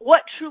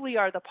truly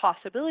are the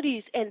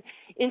possibilities? And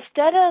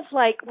instead of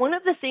like, one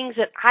of the things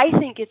that I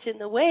think gets in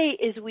the way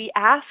is we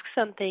ask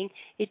something,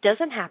 it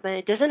doesn't happen.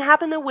 It doesn't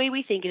happen the way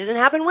we think. It doesn't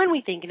happen when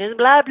we think. It doesn't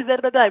blah, blah, blah,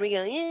 blah, blah. And we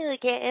go, I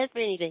can't ask for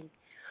anything.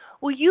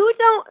 Well, you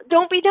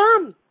don't be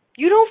dumb.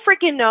 You don't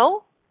freaking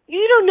know.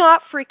 You do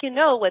not freaking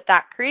know what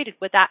that created,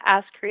 what that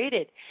ask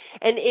created.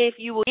 And if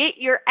you will get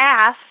your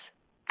ass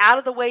out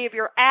of the way of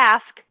your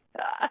ask,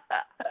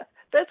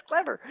 that's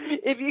clever.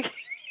 If you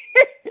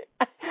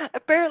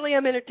apparently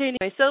I'm entertaining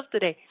myself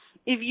today.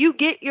 If you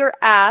get your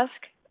ask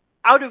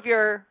out of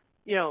your,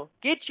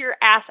 get your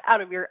ass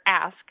out of your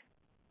ask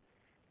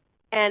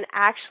and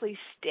actually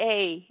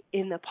stay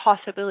in the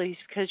possibilities,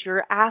 because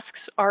your asks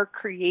are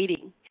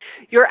creating.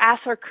 Your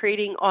asks are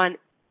creating on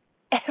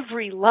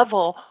every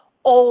level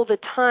all the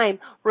time,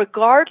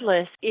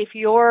 regardless if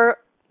your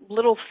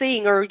little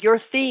thing or your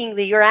thing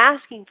that you're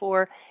asking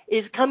for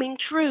is coming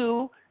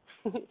true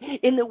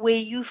in the way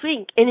you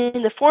think and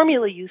in the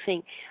formula you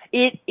think.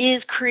 It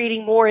is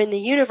creating more in the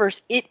universe.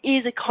 It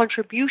is a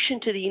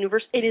contribution to the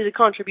universe. It is a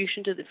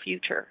contribution to the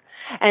future.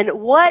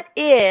 And what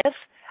if,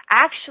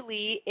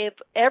 actually, if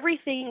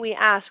everything we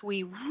ask,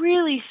 we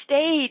really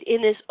stayed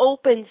in this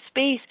open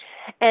space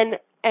and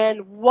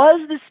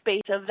was the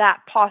space of that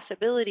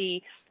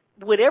possibility,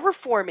 whatever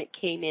form it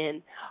came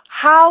in,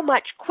 how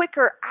much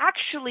quicker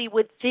actually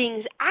would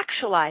things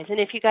actualize? And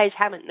if you guys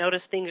haven't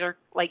noticed, things are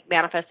like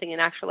manifesting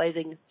and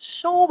actualizing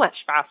so much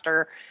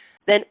faster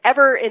than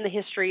ever in the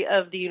history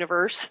of the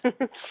universe.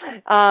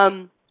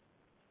 I'm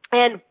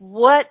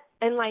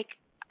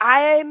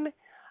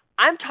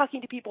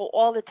talking to people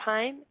all the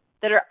time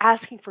that are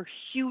asking for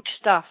huge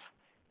stuff.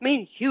 I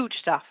mean, huge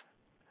stuff.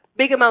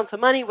 Big amounts of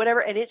money, whatever,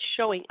 and it's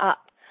showing up.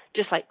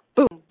 Just like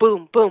boom,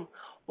 boom, boom.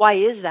 Why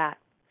is that?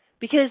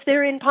 Because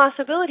they're in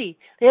possibility.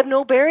 They have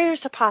no barriers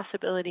to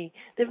possibility.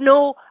 They have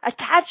no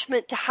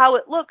attachment to how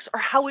it looks or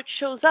how it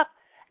shows up.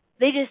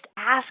 They just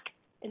ask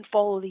and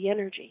follow the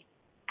energy.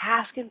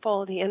 Ask and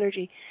follow the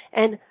energy.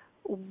 And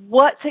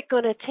what's it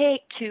going to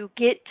take to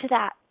get to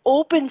that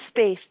open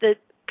space, the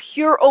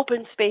pure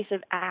open space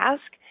of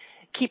ask,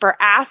 keep our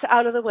ass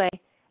out of the way,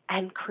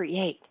 and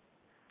create?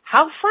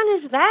 How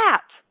fun is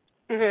that?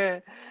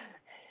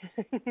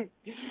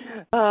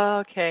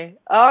 Okay.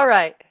 All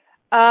right.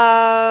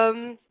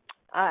 I'm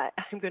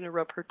going to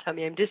rub her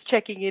tummy. I'm just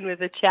checking in with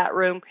the chat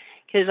room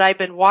because I've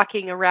been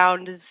walking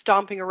around and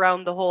stomping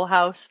around the whole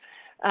house,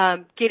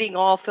 getting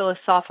all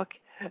philosophic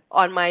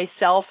on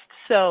myself.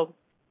 So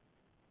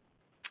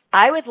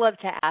I would love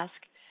to ask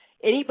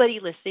anybody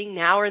listening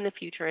now or in the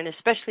future, and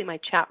especially my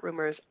chat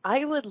roomers,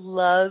 I would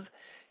love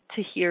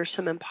to hear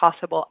some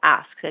impossible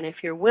asks. And if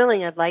you're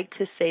willing, I'd like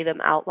to say them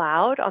out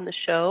loud on the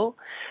show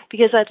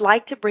because I'd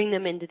like to bring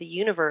them into the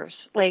universe.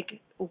 Like,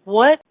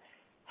 what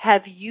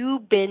have you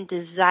been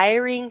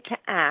desiring to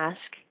ask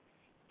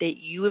that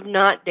you have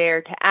not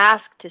dared to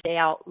ask, to say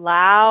out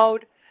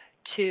loud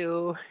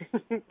to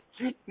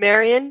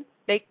Marion?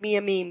 Make me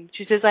a meme.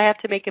 She says I have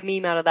to make a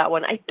meme out of that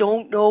one. I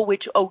don't know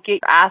which. Oh,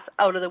 get your ass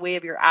out of the way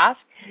of your ass.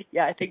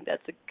 Yeah, I think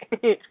that's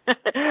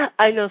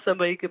I know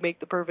somebody could make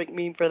the perfect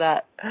meme for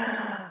that.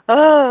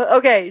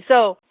 Okay,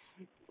 so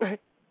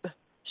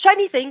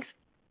shiny things.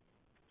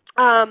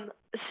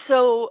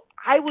 So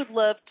I would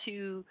love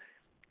to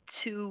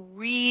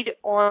read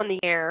on the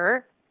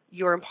air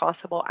your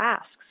impossible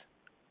asks.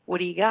 What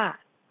do you got?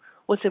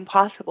 What's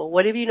impossible?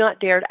 What have you not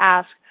dared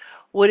ask?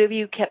 What have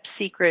you kept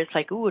secret? It's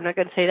like, ooh, I'm not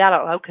going to say that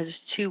out loud because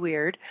it's too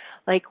weird.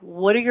 Like,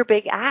 what are your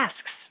big asks?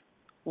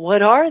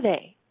 What are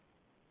they?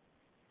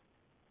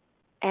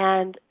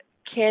 And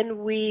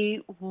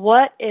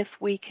what if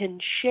we can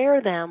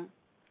share them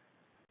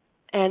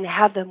and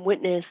have them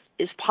witnessed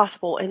is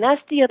possible? And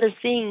that's the other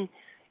thing,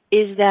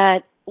 is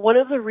that one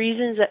of the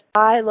reasons that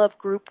I love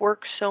group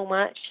work so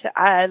much,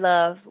 I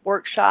love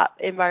workshop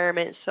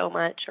environments so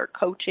much, or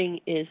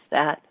coaching, is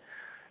that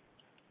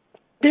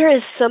there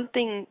is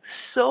something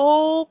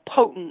so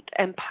potent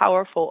and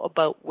powerful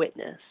about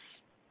witness,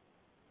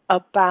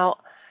 about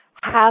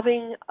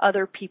having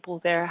other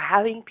people there,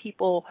 having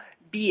people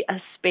be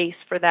a space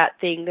for that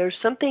thing. There's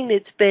something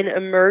that's been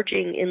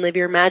emerging in Live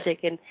Your Magic,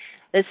 and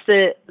that's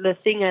the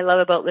thing I love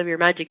about Live Your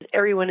Magic.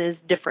 Everyone is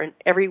different.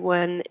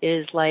 Everyone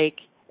is like,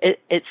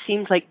 it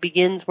seems like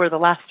begins where the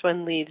last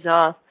one leaves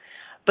off.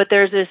 But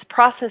there's this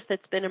process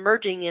that's been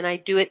emerging, and I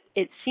do it.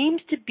 It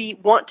seems to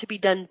want to be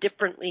done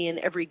differently in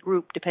every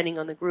group, depending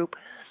on the group.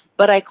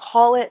 But I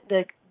call it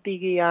the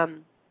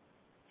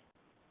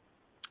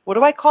what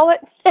do I call it?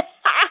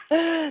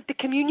 The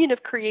communion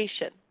of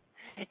creation.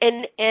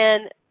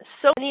 And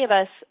so many of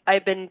us,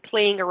 I've been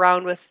playing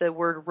around with the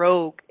word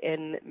rogue,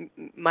 and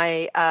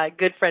my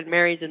good friend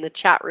Mary's in the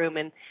chat room,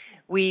 and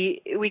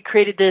we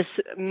created this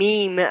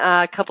meme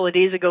a couple of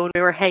days ago when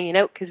we were hanging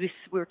out because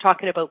we were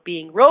talking about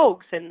being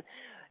rogues,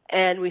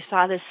 and we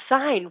saw this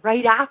sign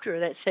right after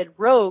that said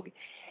rogue,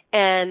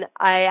 and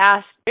I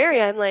asked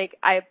Mary,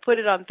 I put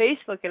it on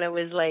Facebook, and I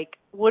was like,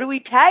 what do we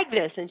tag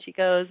this? And she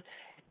goes,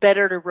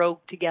 better to rogue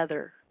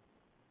together.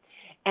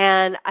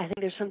 And I think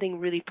there's something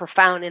really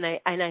profound, and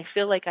I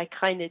feel like I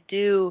kind of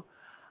do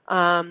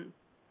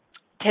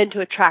tend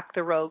to attract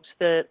the rogues,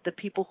 the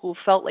people who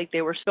felt like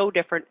they were so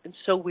different and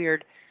so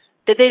weird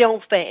that they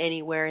don't fit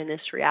anywhere in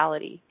this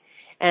reality.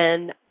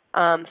 And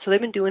so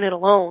they've been doing it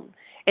alone.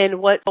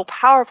 And what's so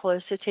powerful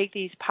is to take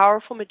these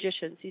powerful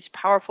magicians, these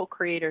powerful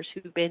creators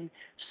who've been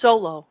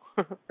solo,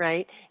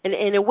 right, and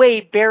in a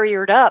way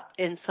barriered up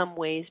in some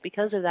ways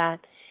because of that.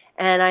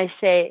 And I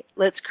say,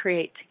 let's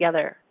create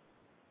together.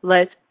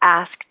 Let's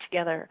ask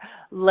together.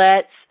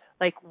 Let's,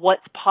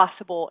 what's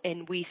possible,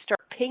 and we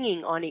start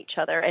pinging on each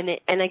other. And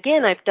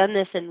again, I've done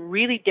this in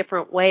really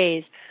different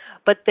ways,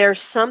 but there's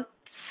some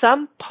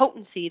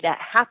potency that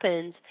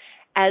happens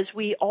as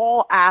we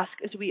all ask,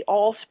 as we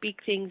all speak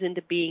things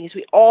into being, as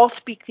we all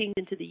speak things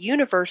into the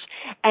universe,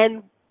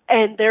 and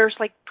there's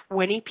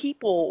 20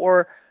 people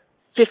or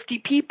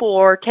 50 people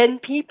or 10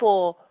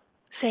 people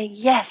saying,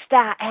 yes,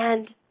 that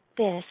and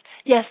this,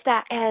 yes,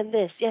 that and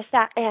this, yes,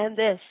 that and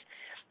this.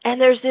 And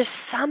there's this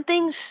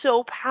something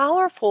so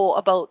powerful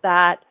about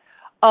that,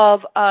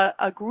 of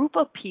a group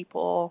of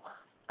people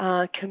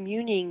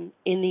communing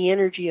in the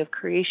energy of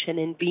creation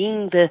and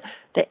being the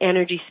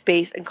energy,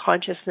 space, and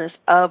consciousness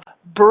of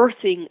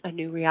birthing a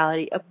new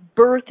reality, of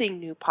birthing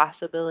new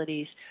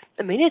possibilities.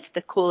 I mean, it's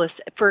the coolest.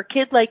 For a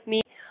kid like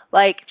me,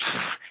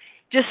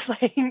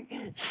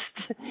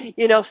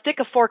 stick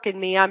a fork in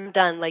me, I'm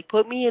done.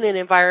 Put me in an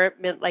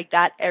environment like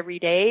that every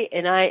day,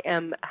 and I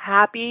am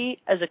happy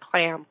as a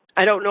clam.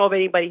 I don't know of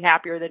anybody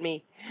happier than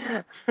me.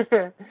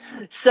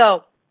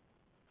 So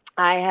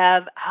I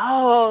have,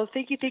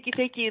 thank you.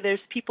 There's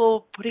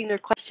people putting their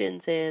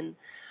questions in.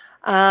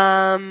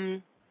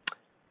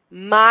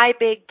 My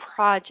big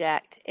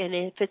project, and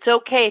if it's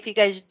okay, if you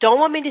guys don't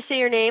want me to say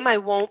your name, I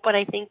won't, but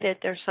I think that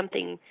there's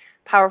something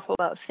powerful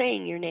about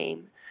saying your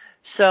name.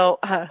 So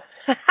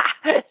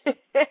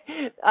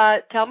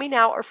tell me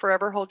now or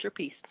forever hold your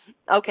peace.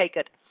 Okay,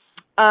 good.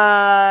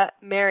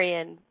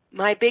 Marian,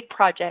 my big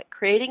project,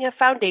 creating a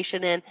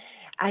foundation, and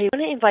I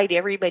want to invite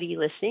everybody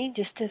listening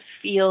just to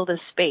feel the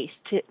space.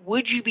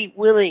 Would you be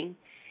willing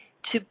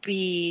to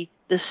be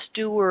the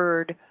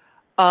steward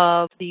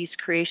of these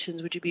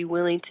creations? Would you be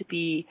willing to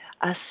be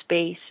a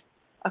space,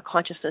 a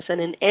consciousness,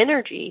 and an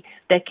energy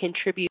that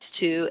contributes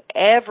to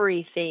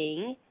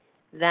everything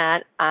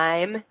that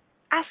I'm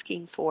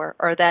asking for,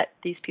 or that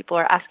these people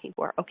are asking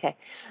for? Okay.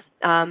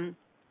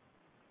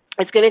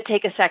 It's going to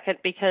take a second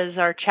because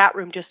our chat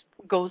room just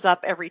goes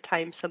up every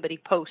time somebody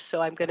posts, so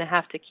I'm going to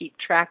have to keep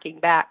tracking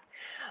back.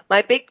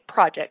 My big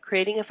project,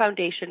 creating a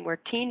foundation where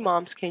teen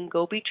moms can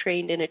go be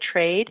trained in a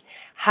trade,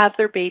 have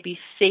their babies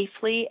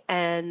safely,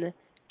 and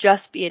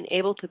just being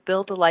able to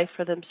build a life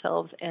for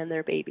themselves and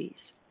their babies.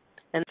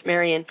 And it's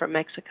Marian from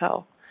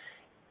Mexico.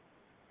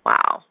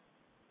 Wow.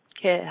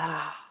 Okay.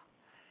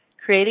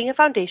 Creating a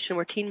foundation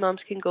where teen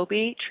moms can go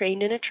be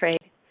trained in a trade.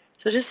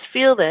 So just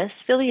feel this,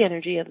 feel the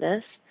energy of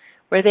this,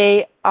 where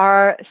they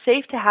are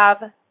safe to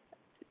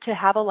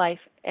have a life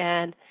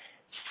and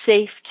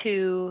safe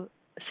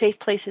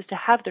places to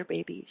have their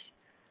babies.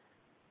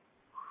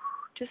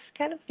 Just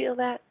kind of feel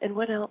that, and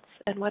what else,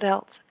 and what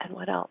else, and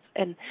what else.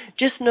 And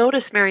just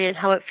notice, Marian,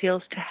 how it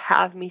feels to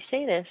have me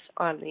say this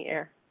on the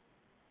air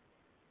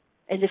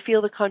and to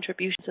feel the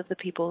contributions of the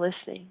people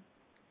listening.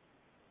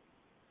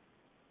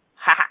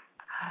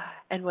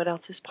 And what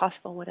else is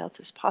possible, what else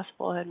is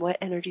possible, and what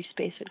energy,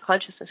 space, and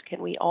consciousness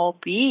can we all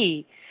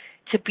be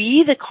to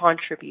be the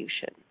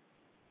contribution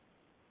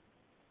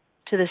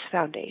to this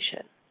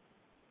foundation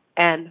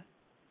and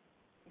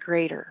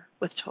greater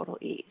with total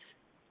ease.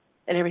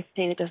 And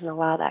everything that doesn't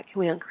allow that, can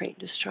we uncreate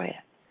and destroy it?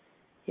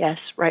 Yes,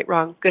 right,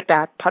 wrong, good,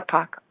 bad, pot,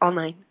 poc, all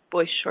nine,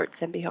 boys, shorts,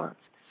 and beyonds.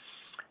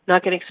 I'm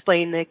not going to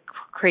explain the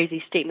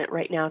crazy statement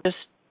right now. Just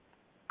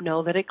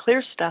know that it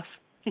clears stuff.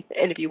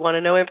 And if you want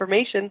to know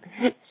information,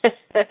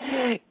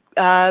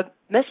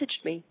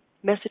 message me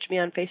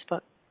on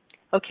Facebook.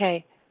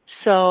 Okay,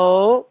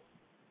 so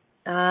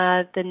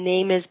the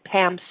name is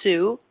Pam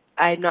Sue.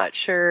 I'm not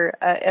sure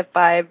if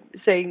I'm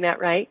saying that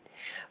right,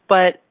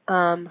 but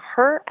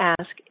her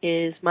ask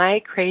is my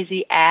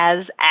crazy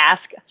as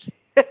ask.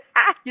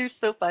 You're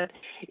so fun.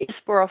 It's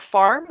for a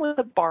farm with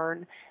a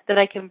barn that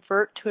I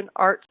convert to an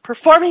arts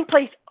performing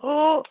place.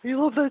 Oh, I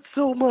love that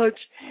so much.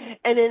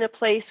 And in a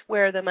place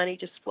where the money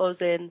just flows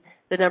in,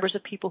 the numbers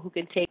of people who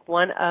can take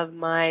one of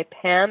my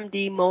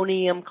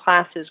pandemonium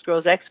classes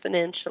grows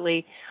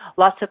exponentially.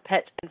 Lots of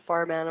pets and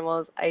farm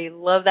animals. I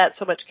love that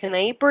so much. Can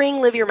I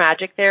bring Live Your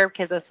Magic there?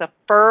 Because that's the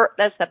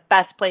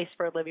best place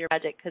for Live Your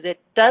Magic, because it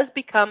does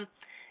become,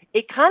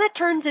 it kind of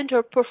turns into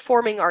a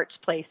performing arts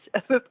place,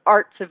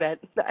 arts event,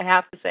 I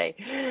have to say.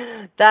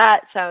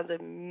 That sounds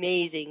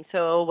amazing.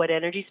 So what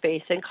energy,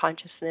 space, and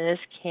consciousness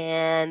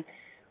can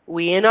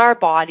we in our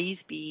bodies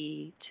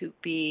be to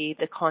be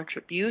the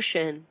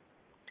contribution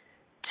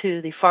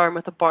to the farm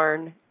with a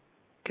barn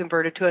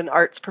converted to an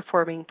arts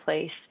performing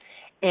place,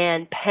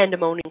 and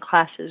pandemonium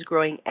classes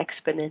growing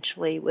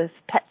exponentially with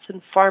pets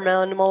and farm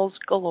animals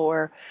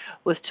galore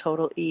with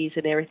total ease,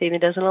 and everything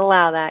that doesn't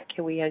allow that,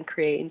 can we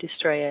uncreate and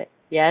destroy it?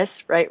 Yes,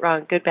 right,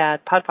 wrong, good,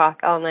 bad, pod,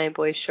 poc, all nine,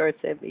 boys, shorts,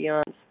 and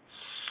beyonds.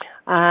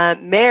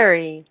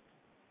 Mary,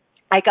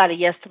 I got a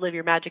yes to Live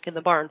Your Magic in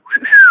the barn.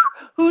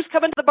 Who's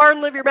coming to the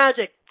barn, Live Your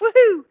Magic?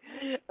 Woohoo!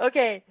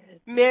 Okay,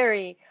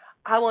 Mary,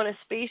 I want a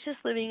spacious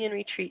living and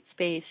retreat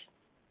space.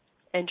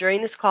 And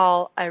during this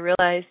call, I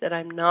realized that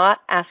I'm not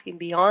asking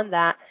beyond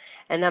that,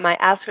 and that my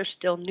asks are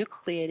still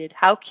nucleated.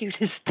 How cute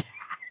is that?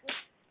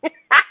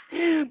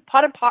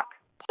 Pod and poc.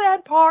 Pod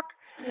and poc.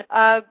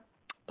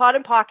 Pod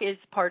and poc is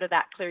part of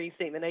that clearing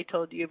statement I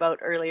told you about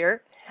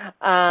earlier.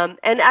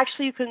 And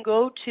actually, you can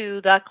go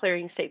to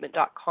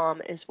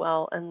theclearingstatement.com as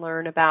well and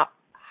learn about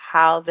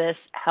how this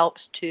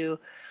helps to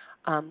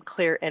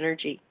clear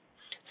energy.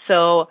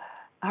 So,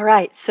 all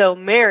right. So,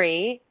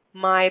 Mary,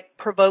 my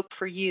provoke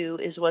for you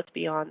is what's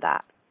beyond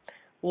that.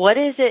 What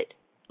is it?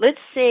 Let's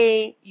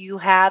say you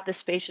have the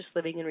spacious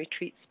living and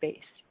retreat space.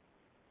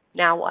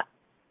 Now what?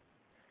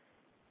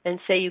 And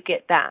say you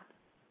get that.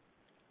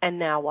 And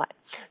now what?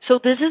 So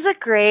this is a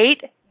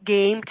great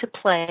game to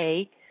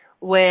play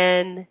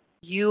when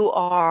you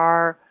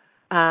are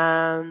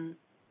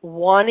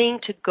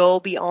wanting to go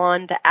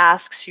beyond the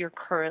asks you're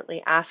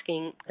currently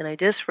asking. And I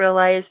just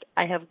realized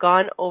I have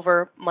gone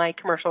over my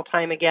commercial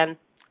time again,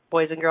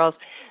 boys and girls.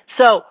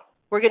 So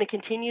we're going to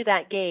continue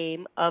that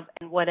game of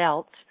and what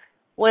else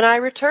when I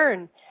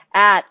return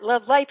at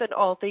Love, Life, and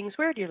All Things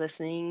Weird. You're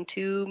listening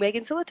to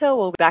Megan Silito.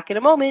 We'll be back in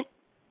a moment.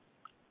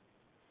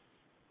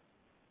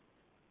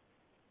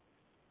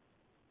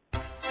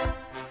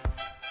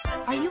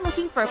 Are you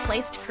looking for a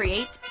place to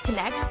create,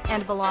 connect,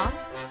 and belong?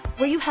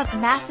 Where you have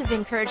massive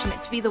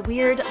encouragement to be the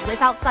weird,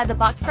 live outside the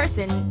box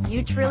person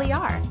you truly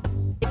are.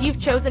 If you've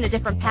chosen a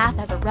different path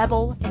as a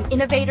rebel, an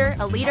innovator,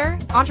 a leader,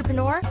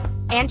 entrepreneur,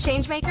 and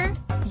changemaker,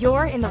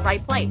 you're in the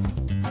right place.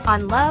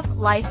 On Love,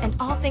 Life, and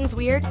All Things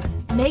Weird,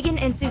 Megan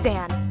and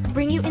Suzanne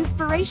bring you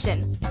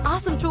inspiration,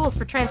 awesome tools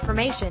for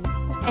transformation,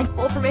 and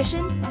full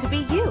permission to be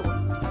you.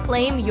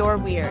 Claim your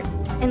weird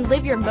and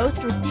live your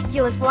most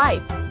ridiculous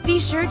life. Be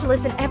sure to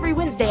listen every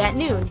Wednesday at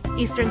noon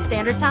Eastern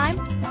Standard Time,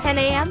 10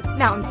 a.m.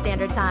 Mountain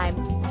Standard Time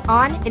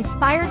on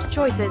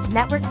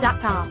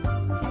InspiredChoicesNetwork.com.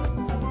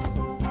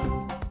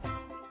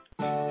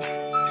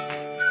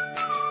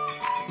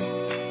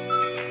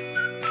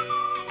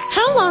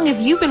 How long have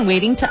you been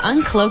waiting to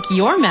uncloak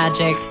your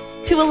magic?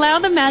 To allow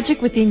the magic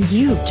within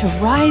you to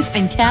rise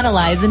and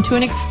catalyze into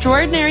an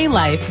extraordinary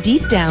life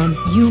deep down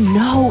you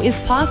know is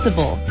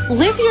possible.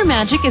 Live Your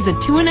Magic is a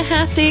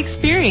 2.5-day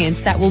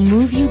experience that will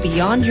move you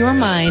beyond your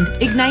mind,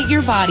 ignite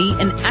your body,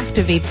 and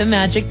activate the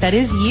magic that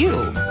is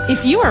you.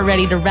 If you are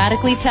ready to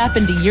radically tap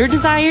into your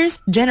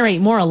desires, generate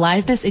more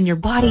aliveness in your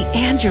body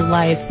and your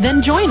life,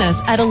 then join us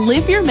at a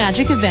Live Your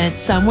Magic event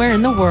somewhere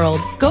in the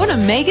world. Go to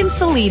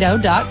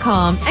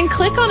megansilito.com and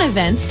click on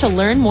events to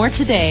learn more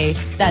today.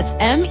 That's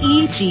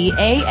MEGANSILLITO.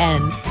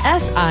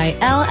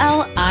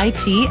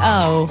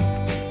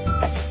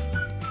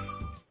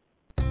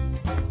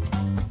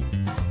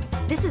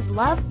 This is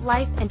Love,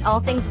 Life, and All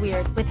Things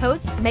Weird with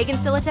host Megan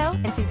Silito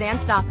and Suzanne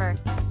Stoffer.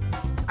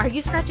 Are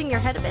you scratching your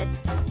head a bit?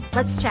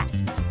 Let's chat.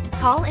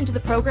 Call into the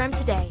program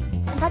today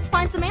and let's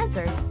find some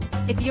answers.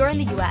 If you're in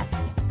the U.S.,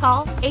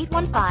 call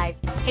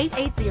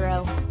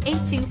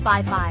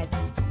 815-880-8255.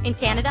 In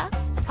Canada,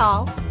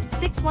 call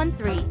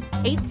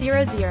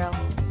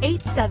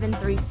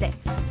 613-800-8736.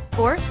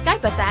 Or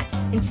Skype us at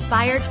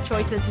Inspired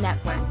Choices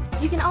Network.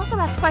 You can also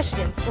ask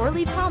questions or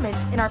leave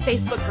comments in our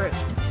Facebook group,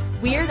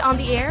 Weird on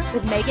the Air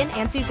with Megan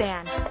and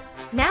Suzanne.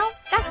 Now,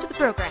 back to the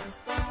program.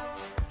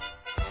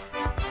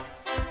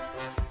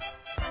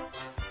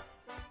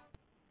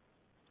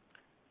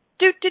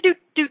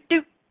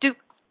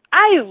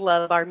 I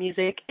love our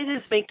music. It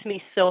just makes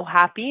me so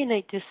happy, and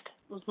I just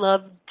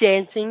love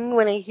dancing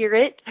when I hear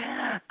it.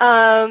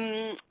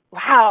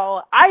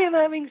 Wow, I am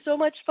having so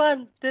much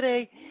fun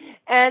today.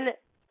 And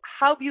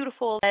how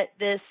beautiful that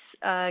this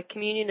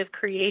communion of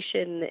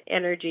creation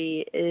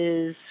energy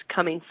is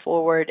coming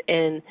forward,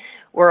 and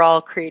we're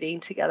all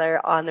creating together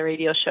on the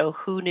radio show.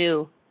 Who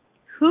knew?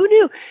 Who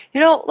knew?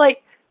 You know,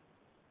 like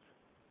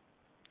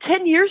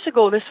 10 years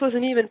ago, this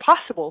wasn't even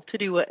possible to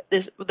do what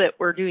that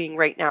we're doing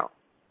right now.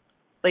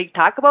 Like,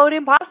 talk about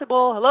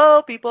impossible.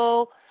 Hello,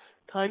 people.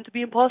 Time to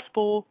be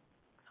impossible.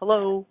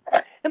 Hello.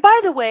 And by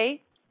the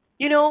way,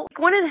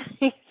 one of the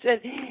things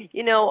that,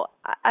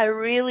 I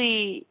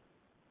really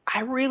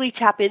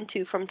tap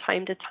into from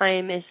time to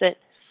time is that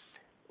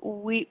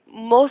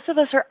most of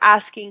us are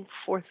asking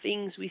for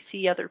things we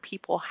see other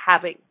people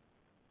having,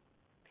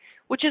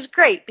 which is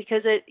great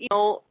because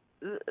the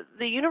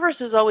universe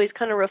is always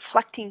kind of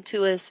reflecting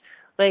to us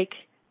like,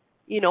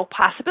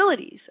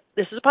 possibilities.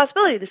 This is a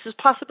possibility. This is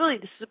a possibility.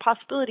 This is a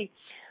possibility.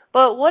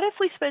 But what if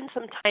we spend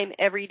some time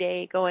every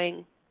day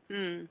going,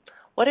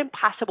 what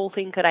impossible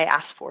thing could I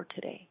ask for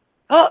today?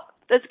 Oh,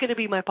 that's going to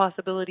be my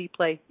possibility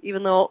play,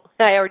 even though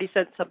I already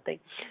sent something.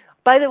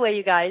 By the way,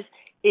 you guys,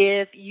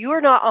 if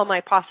you're not on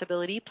my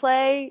possibility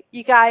play,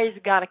 you guys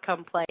got to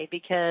come play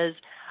because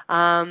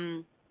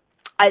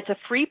it's a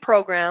free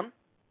program.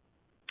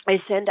 I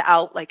send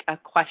out like a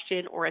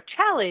question or a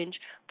challenge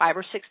 5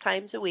 or 6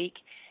 times a week,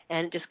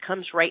 and it just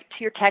comes right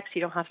to your text.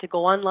 You don't have to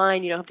go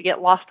online. You don't have to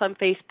get lost on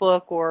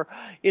Facebook or,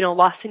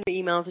 lost in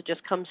your emails. It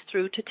just comes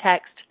through to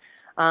text.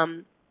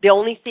 The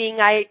only thing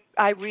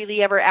I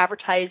really ever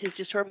advertise is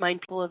just to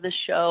remind people of the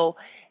show,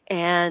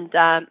 and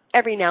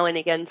every now and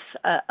again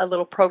a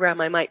little program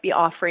I might be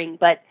offering,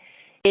 but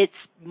it's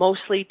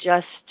mostly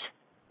just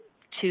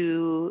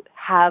to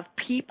have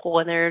people,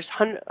 and I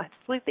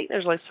think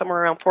there's like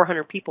somewhere around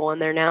 400 people in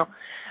there now,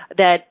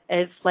 that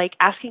is like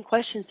asking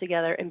questions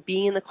together and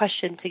being in the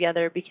question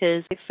together,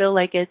 because I feel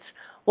like it's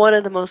one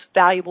of the most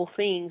valuable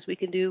things we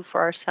can do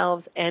for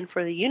ourselves and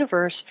for the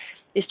universe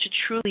is to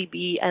truly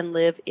be and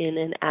live in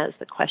and as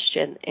the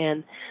question.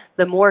 And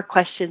the more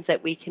questions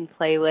that we can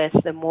play with,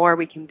 the more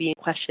we can be in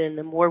question,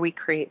 the more we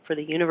create for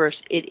the universe.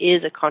 It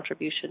is a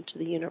contribution to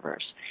the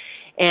universe.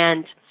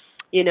 And,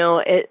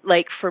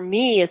 like for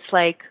me, it's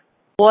like,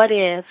 what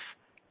if,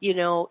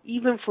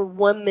 even for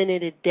 1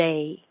 minute a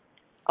day.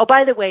 Oh,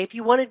 by the way, if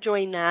you want to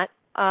join that,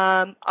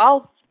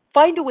 I'll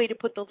find a way to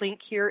put the link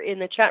here in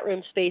the chat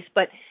room space,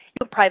 but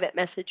you can private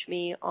message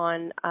me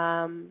on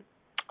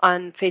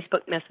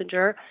Facebook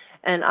Messenger,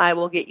 and I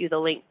will get you the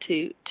link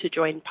to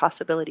join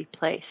Possibility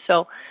Play.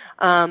 So,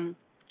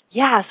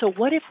 so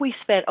what if we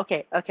spent,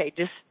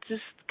 just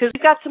because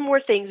we've got some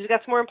more things, we've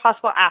got some more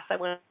impossible asks I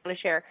want to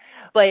share,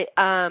 but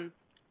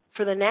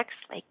for the next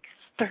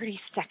 30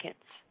 seconds,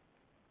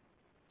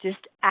 just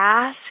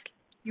ask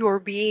your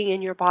being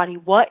in your body,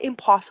 what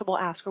impossible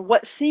ask or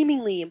what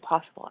seemingly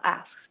impossible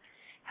asks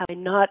have I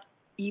not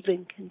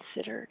even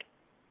considered?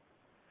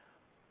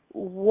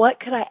 What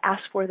could I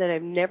ask for that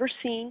I've never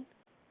seen,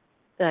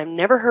 that I've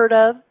never heard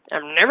of, that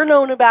I've never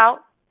known about?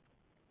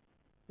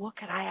 What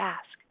could I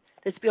ask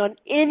that's beyond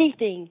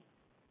anything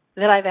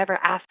that I've ever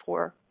asked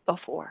for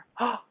before?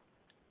 Oh,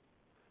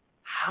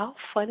 how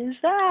fun is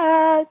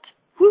that?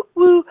 Woo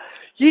woo!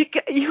 You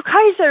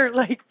guys are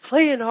like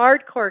playing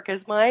hardcore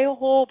because my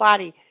whole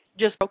body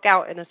just broke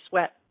out in a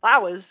sweat.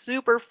 That was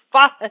super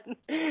fun.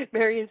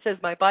 Marion says,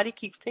 my body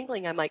keeps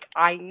tingling. I'm like,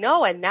 I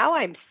know, and now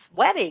I'm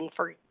sweating,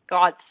 for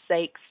God's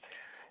sakes.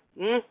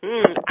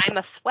 I'm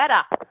a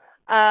sweater.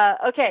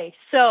 Okay,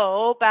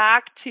 so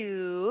back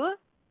to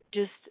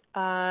just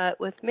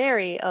with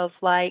Mary of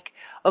like,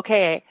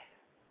 okay,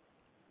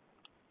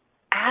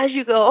 as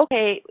you go,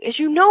 okay, if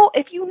you know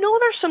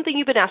there's something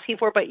you've been asking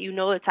for, but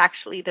it's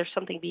actually there's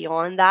something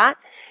beyond that,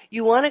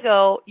 you want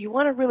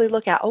to really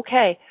look at,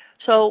 okay,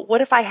 so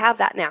what if I have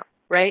that now,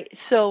 right?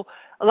 So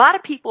a lot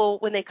of people,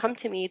 when they come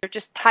to me, they're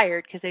just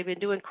tired because they've been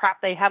doing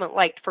crap they haven't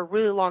liked for a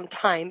really long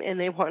time, and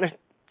they want to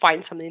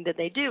find something that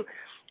they do.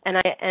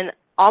 And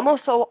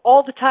almost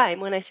all the time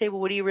when I say,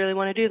 well, what do you really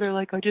want to do? They're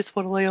like, I just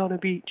want to lay on a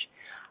beach.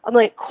 I'm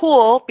like,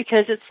 cool,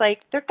 because it's like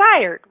they're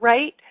tired,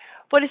 right?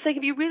 But it's like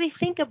if you really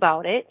think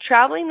about it,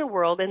 traveling the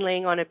world and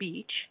laying on a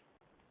beach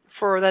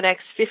for the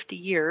next 50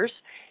 years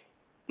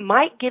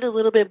might get a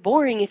little bit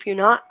boring if you're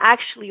not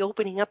actually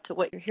opening up to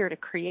what you're here to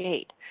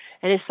create.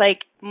 And it's like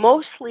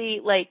mostly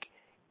like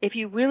if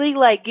you really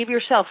like give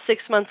yourself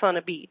 6 months on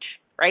a beach,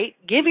 right?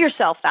 Give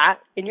yourself that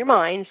in your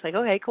mind. It's like,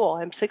 okay, cool,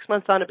 I'm 6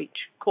 months on a beach.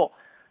 Cool.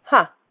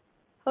 Huh.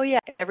 Oh, yeah,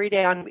 every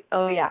day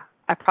oh, yeah,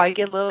 I probably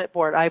get a little bit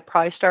bored. I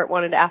probably start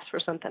wanting to ask for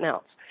something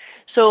else.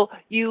 So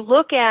you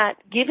look at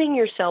giving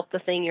yourself the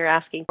thing you're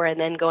asking for and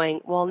then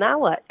going, well, now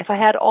what? If I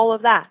had all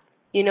of that,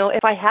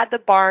 if I had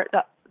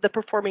the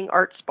performing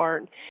arts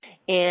barn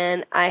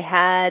and I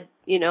had,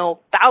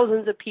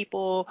 thousands of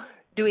people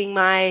doing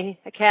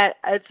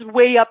it's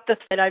way up the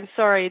thread. I'm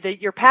sorry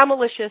that your Pam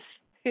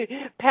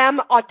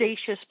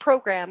Audacious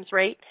programs,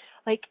 right?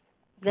 Like,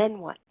 then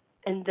what?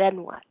 And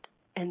then what?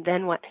 And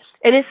then what?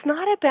 And it's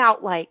not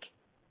about like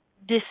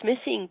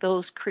dismissing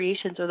those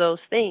creations or those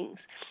things.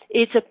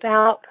 It's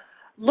about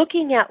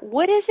looking at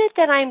what is it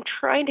that I'm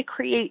trying to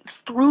create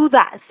through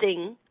that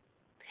thing,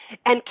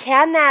 and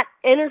can that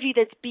energy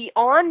that's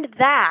beyond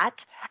that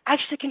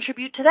actually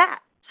contribute to that?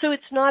 So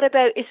it's not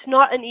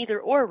an either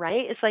or,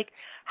 right? It's like,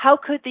 how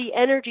could the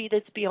energy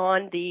that's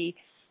beyond the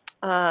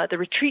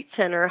retreat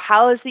center,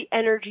 how is the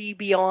energy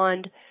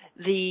beyond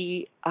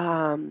the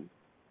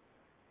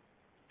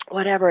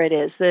whatever it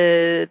is,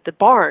 the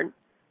barn,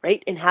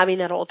 right, and having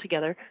that all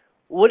together,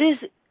 what is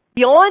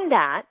beyond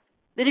that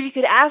if you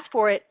could ask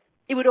for it,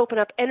 it would open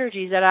up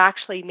energies that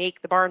actually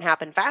make the barn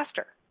happen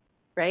faster,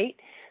 right?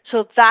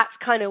 So that's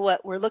kind of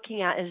what we're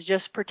looking at, is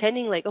just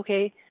pretending like,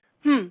 okay,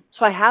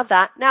 so I have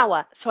that, now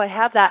what? So I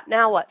have that,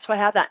 now what? So I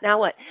have that, now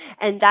what?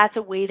 And that's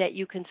a way that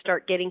you can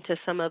start getting to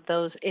some of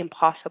those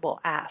impossible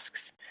asks.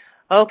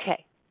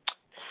 Okay.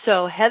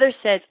 So Heather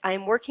says,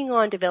 I'm working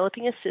on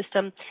developing a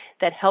system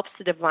that helps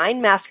the divine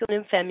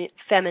masculine and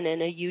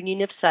feminine, a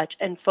union of such,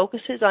 and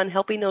focuses on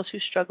helping those who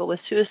struggle with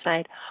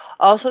suicide.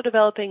 Also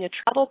developing a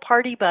travel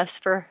party bus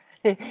for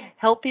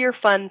healthier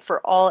fun for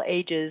all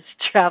ages.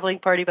 Traveling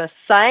party bus.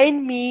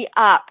 Sign me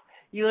up.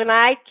 You and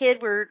I, kid,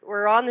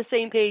 we're on the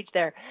same page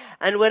there.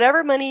 And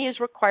whatever money is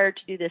required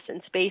to do this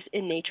in space,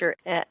 in nature,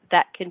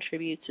 that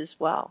contributes as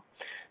well.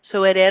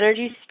 So at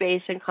Energy,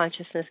 Space, and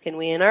Consciousness, can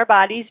we in our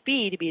bodies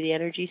be to be the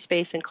energy,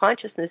 space, and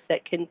consciousness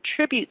that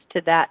contributes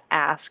to that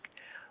ask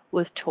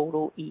with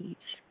total ease?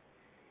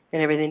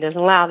 And everything doesn't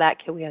allow that.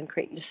 Can we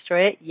uncreate and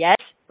destroy it? Yes.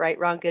 Right,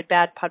 wrong, good,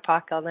 bad, pod,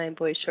 poc, all nine,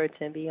 boys, shorts,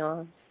 and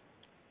beyond.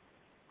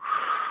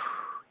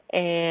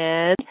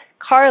 And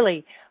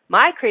Carly,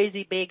 my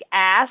crazy big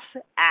ask.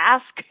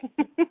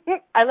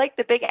 I like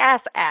the big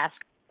ask.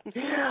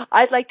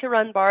 I'd like to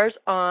run bars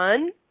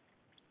on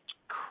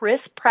Chris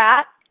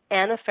Pratt,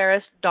 Anna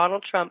Faris,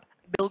 Donald Trump,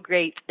 Bill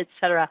Gates,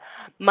 etc.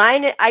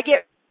 Mine, I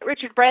get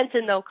Richard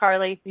Branson though,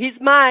 Carly. He's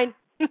mine.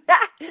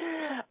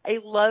 I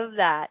love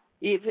that.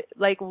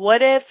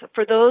 What if,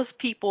 for those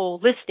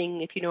people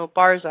listening, if you know what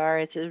bars are,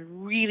 it's a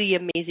really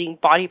amazing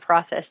body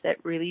process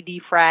that really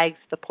defrags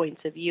the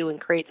points of view and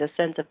creates a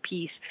sense of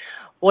peace.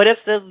 What if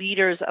the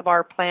leaders of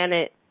our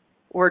planet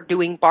were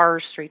doing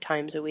bars 3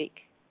 times a week?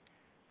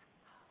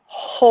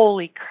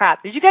 Holy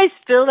crap. Did you guys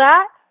feel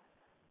that?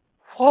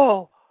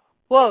 Whoa.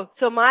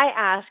 So my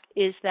ask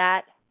is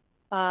that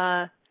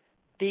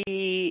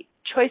the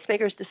choice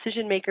makers,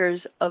 decision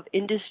makers of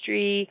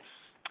industry,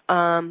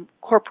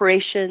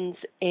 corporations,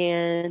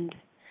 and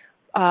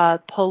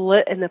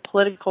in the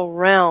political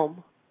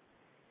realm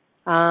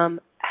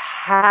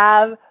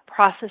have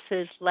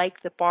processes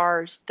like the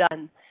bars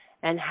done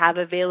and have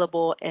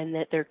available, and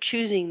that they're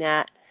choosing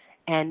that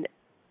and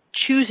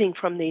choosing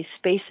from these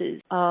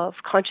spaces of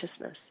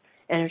consciousness,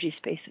 energy,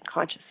 space, and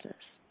consciousness.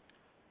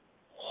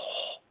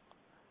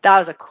 That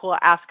was a cool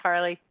ask,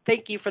 Carly.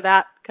 Thank you for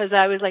that, because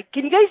I was like,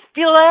 can you guys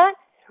feel that?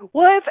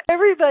 What if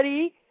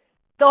everybody,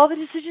 all the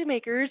decision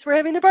makers, were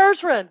having the bars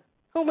run?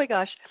 Oh my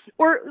gosh.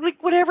 Or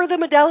whatever the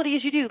modality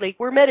is you do,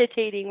 we're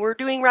meditating, we're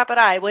doing rapid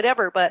eye,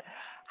 whatever, but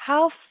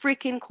how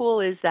freaking cool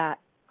is that?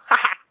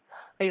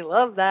 I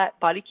love that.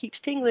 Body keeps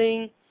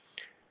tingling.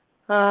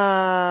 Okay.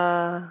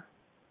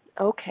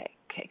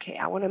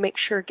 I want to make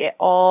sure get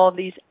all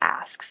these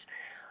asks.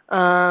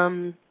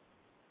 Because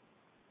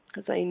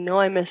I know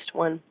I missed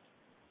one.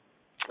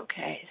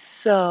 Okay,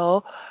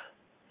 so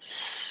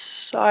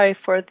sorry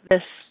for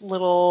this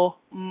little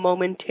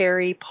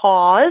momentary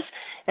pause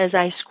as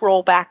I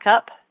scroll back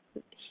up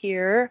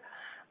here.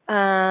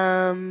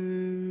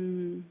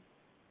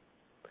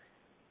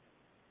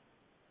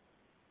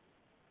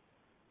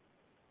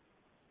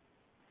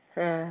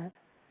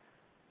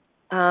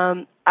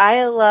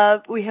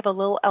 We have a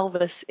little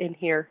Elvis in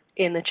here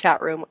in the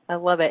chat room. I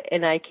love it,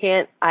 and I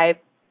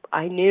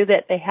knew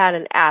that they had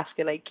an ask,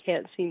 and I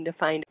can't seem to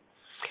find it.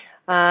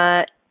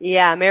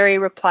 Yeah, Mary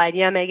replied,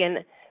 yeah,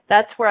 Megan,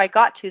 that's where I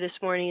got to this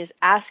morning, is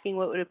asking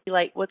what would it be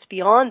like, what's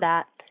beyond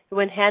that. It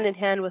went hand in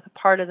hand with a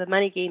part of the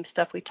money game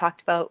stuff we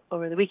talked about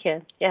over the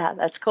weekend. Yeah,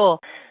 that's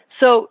cool.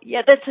 So,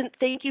 yeah,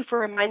 thank you for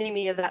reminding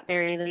me of that,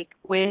 Mary.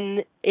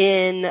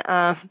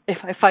 If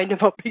I find them,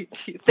 I'll read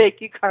to you. Thank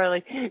you,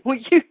 Carly.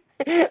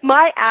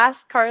 My ask,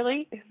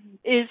 Carly,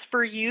 is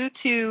for you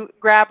to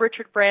grab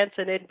Richard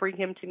Branson and bring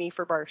him to me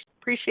for bars.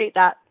 Appreciate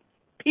that.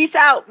 Peace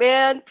out,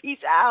 man. Peace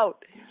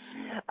out.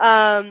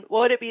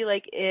 What would it be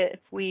like if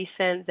we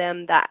send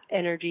them that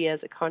energy as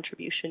a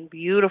contribution?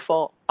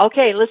 Beautiful.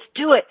 Okay, let's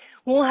do it.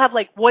 We'll have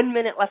 1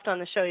 minute left on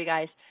the show, you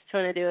guys. So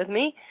you want to do it with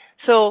me?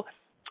 So,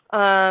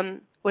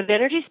 with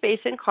energy, space,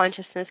 and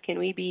consciousness, can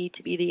we be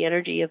to be the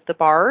energy of the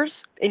bars?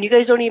 And you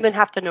guys don't even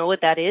have to know what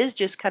that is.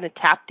 Just kind of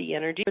tap the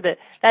energy, or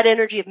that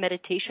energy of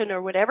meditation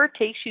or whatever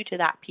takes you to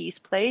that peace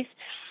place.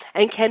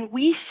 And can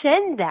we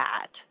send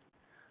that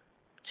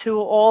to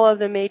all of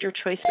the major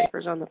choice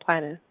makers on the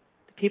planet?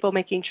 The people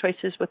making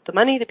choices with the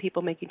money, the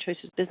people making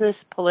choices business,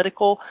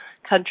 political,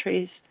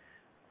 countries.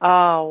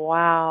 Oh,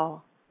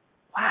 wow.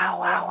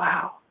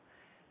 Wow.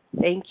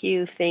 Thank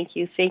you,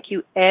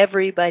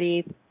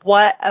 everybody.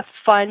 What a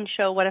fun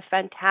show. What a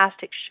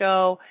fantastic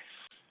show.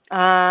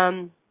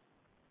 In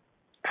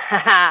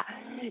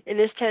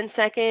this 10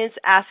 seconds,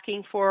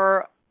 asking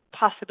for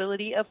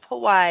possibility of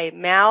Hawaii.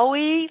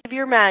 Maui, Live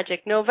Your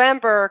Magic,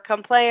 November.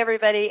 Come play,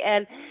 everybody,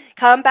 and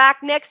come back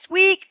next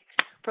week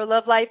for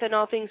Love, Life, and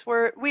All Things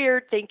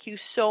Weird. Thank you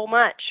so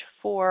much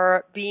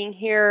for being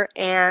here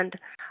and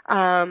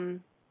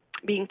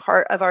being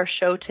part of our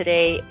show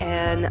today.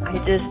 And I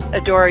just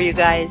adore you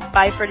guys.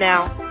 Bye for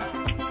now.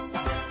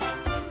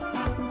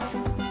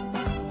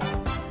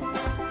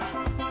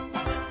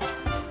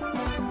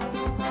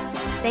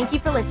 Thank you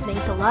for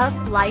listening to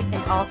Love, Life,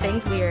 and All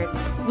Things Weird.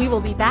 We will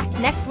be back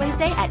next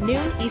Wednesday at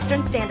noon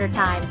Eastern Standard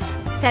Time,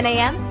 10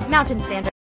 a.m. Mountain Standard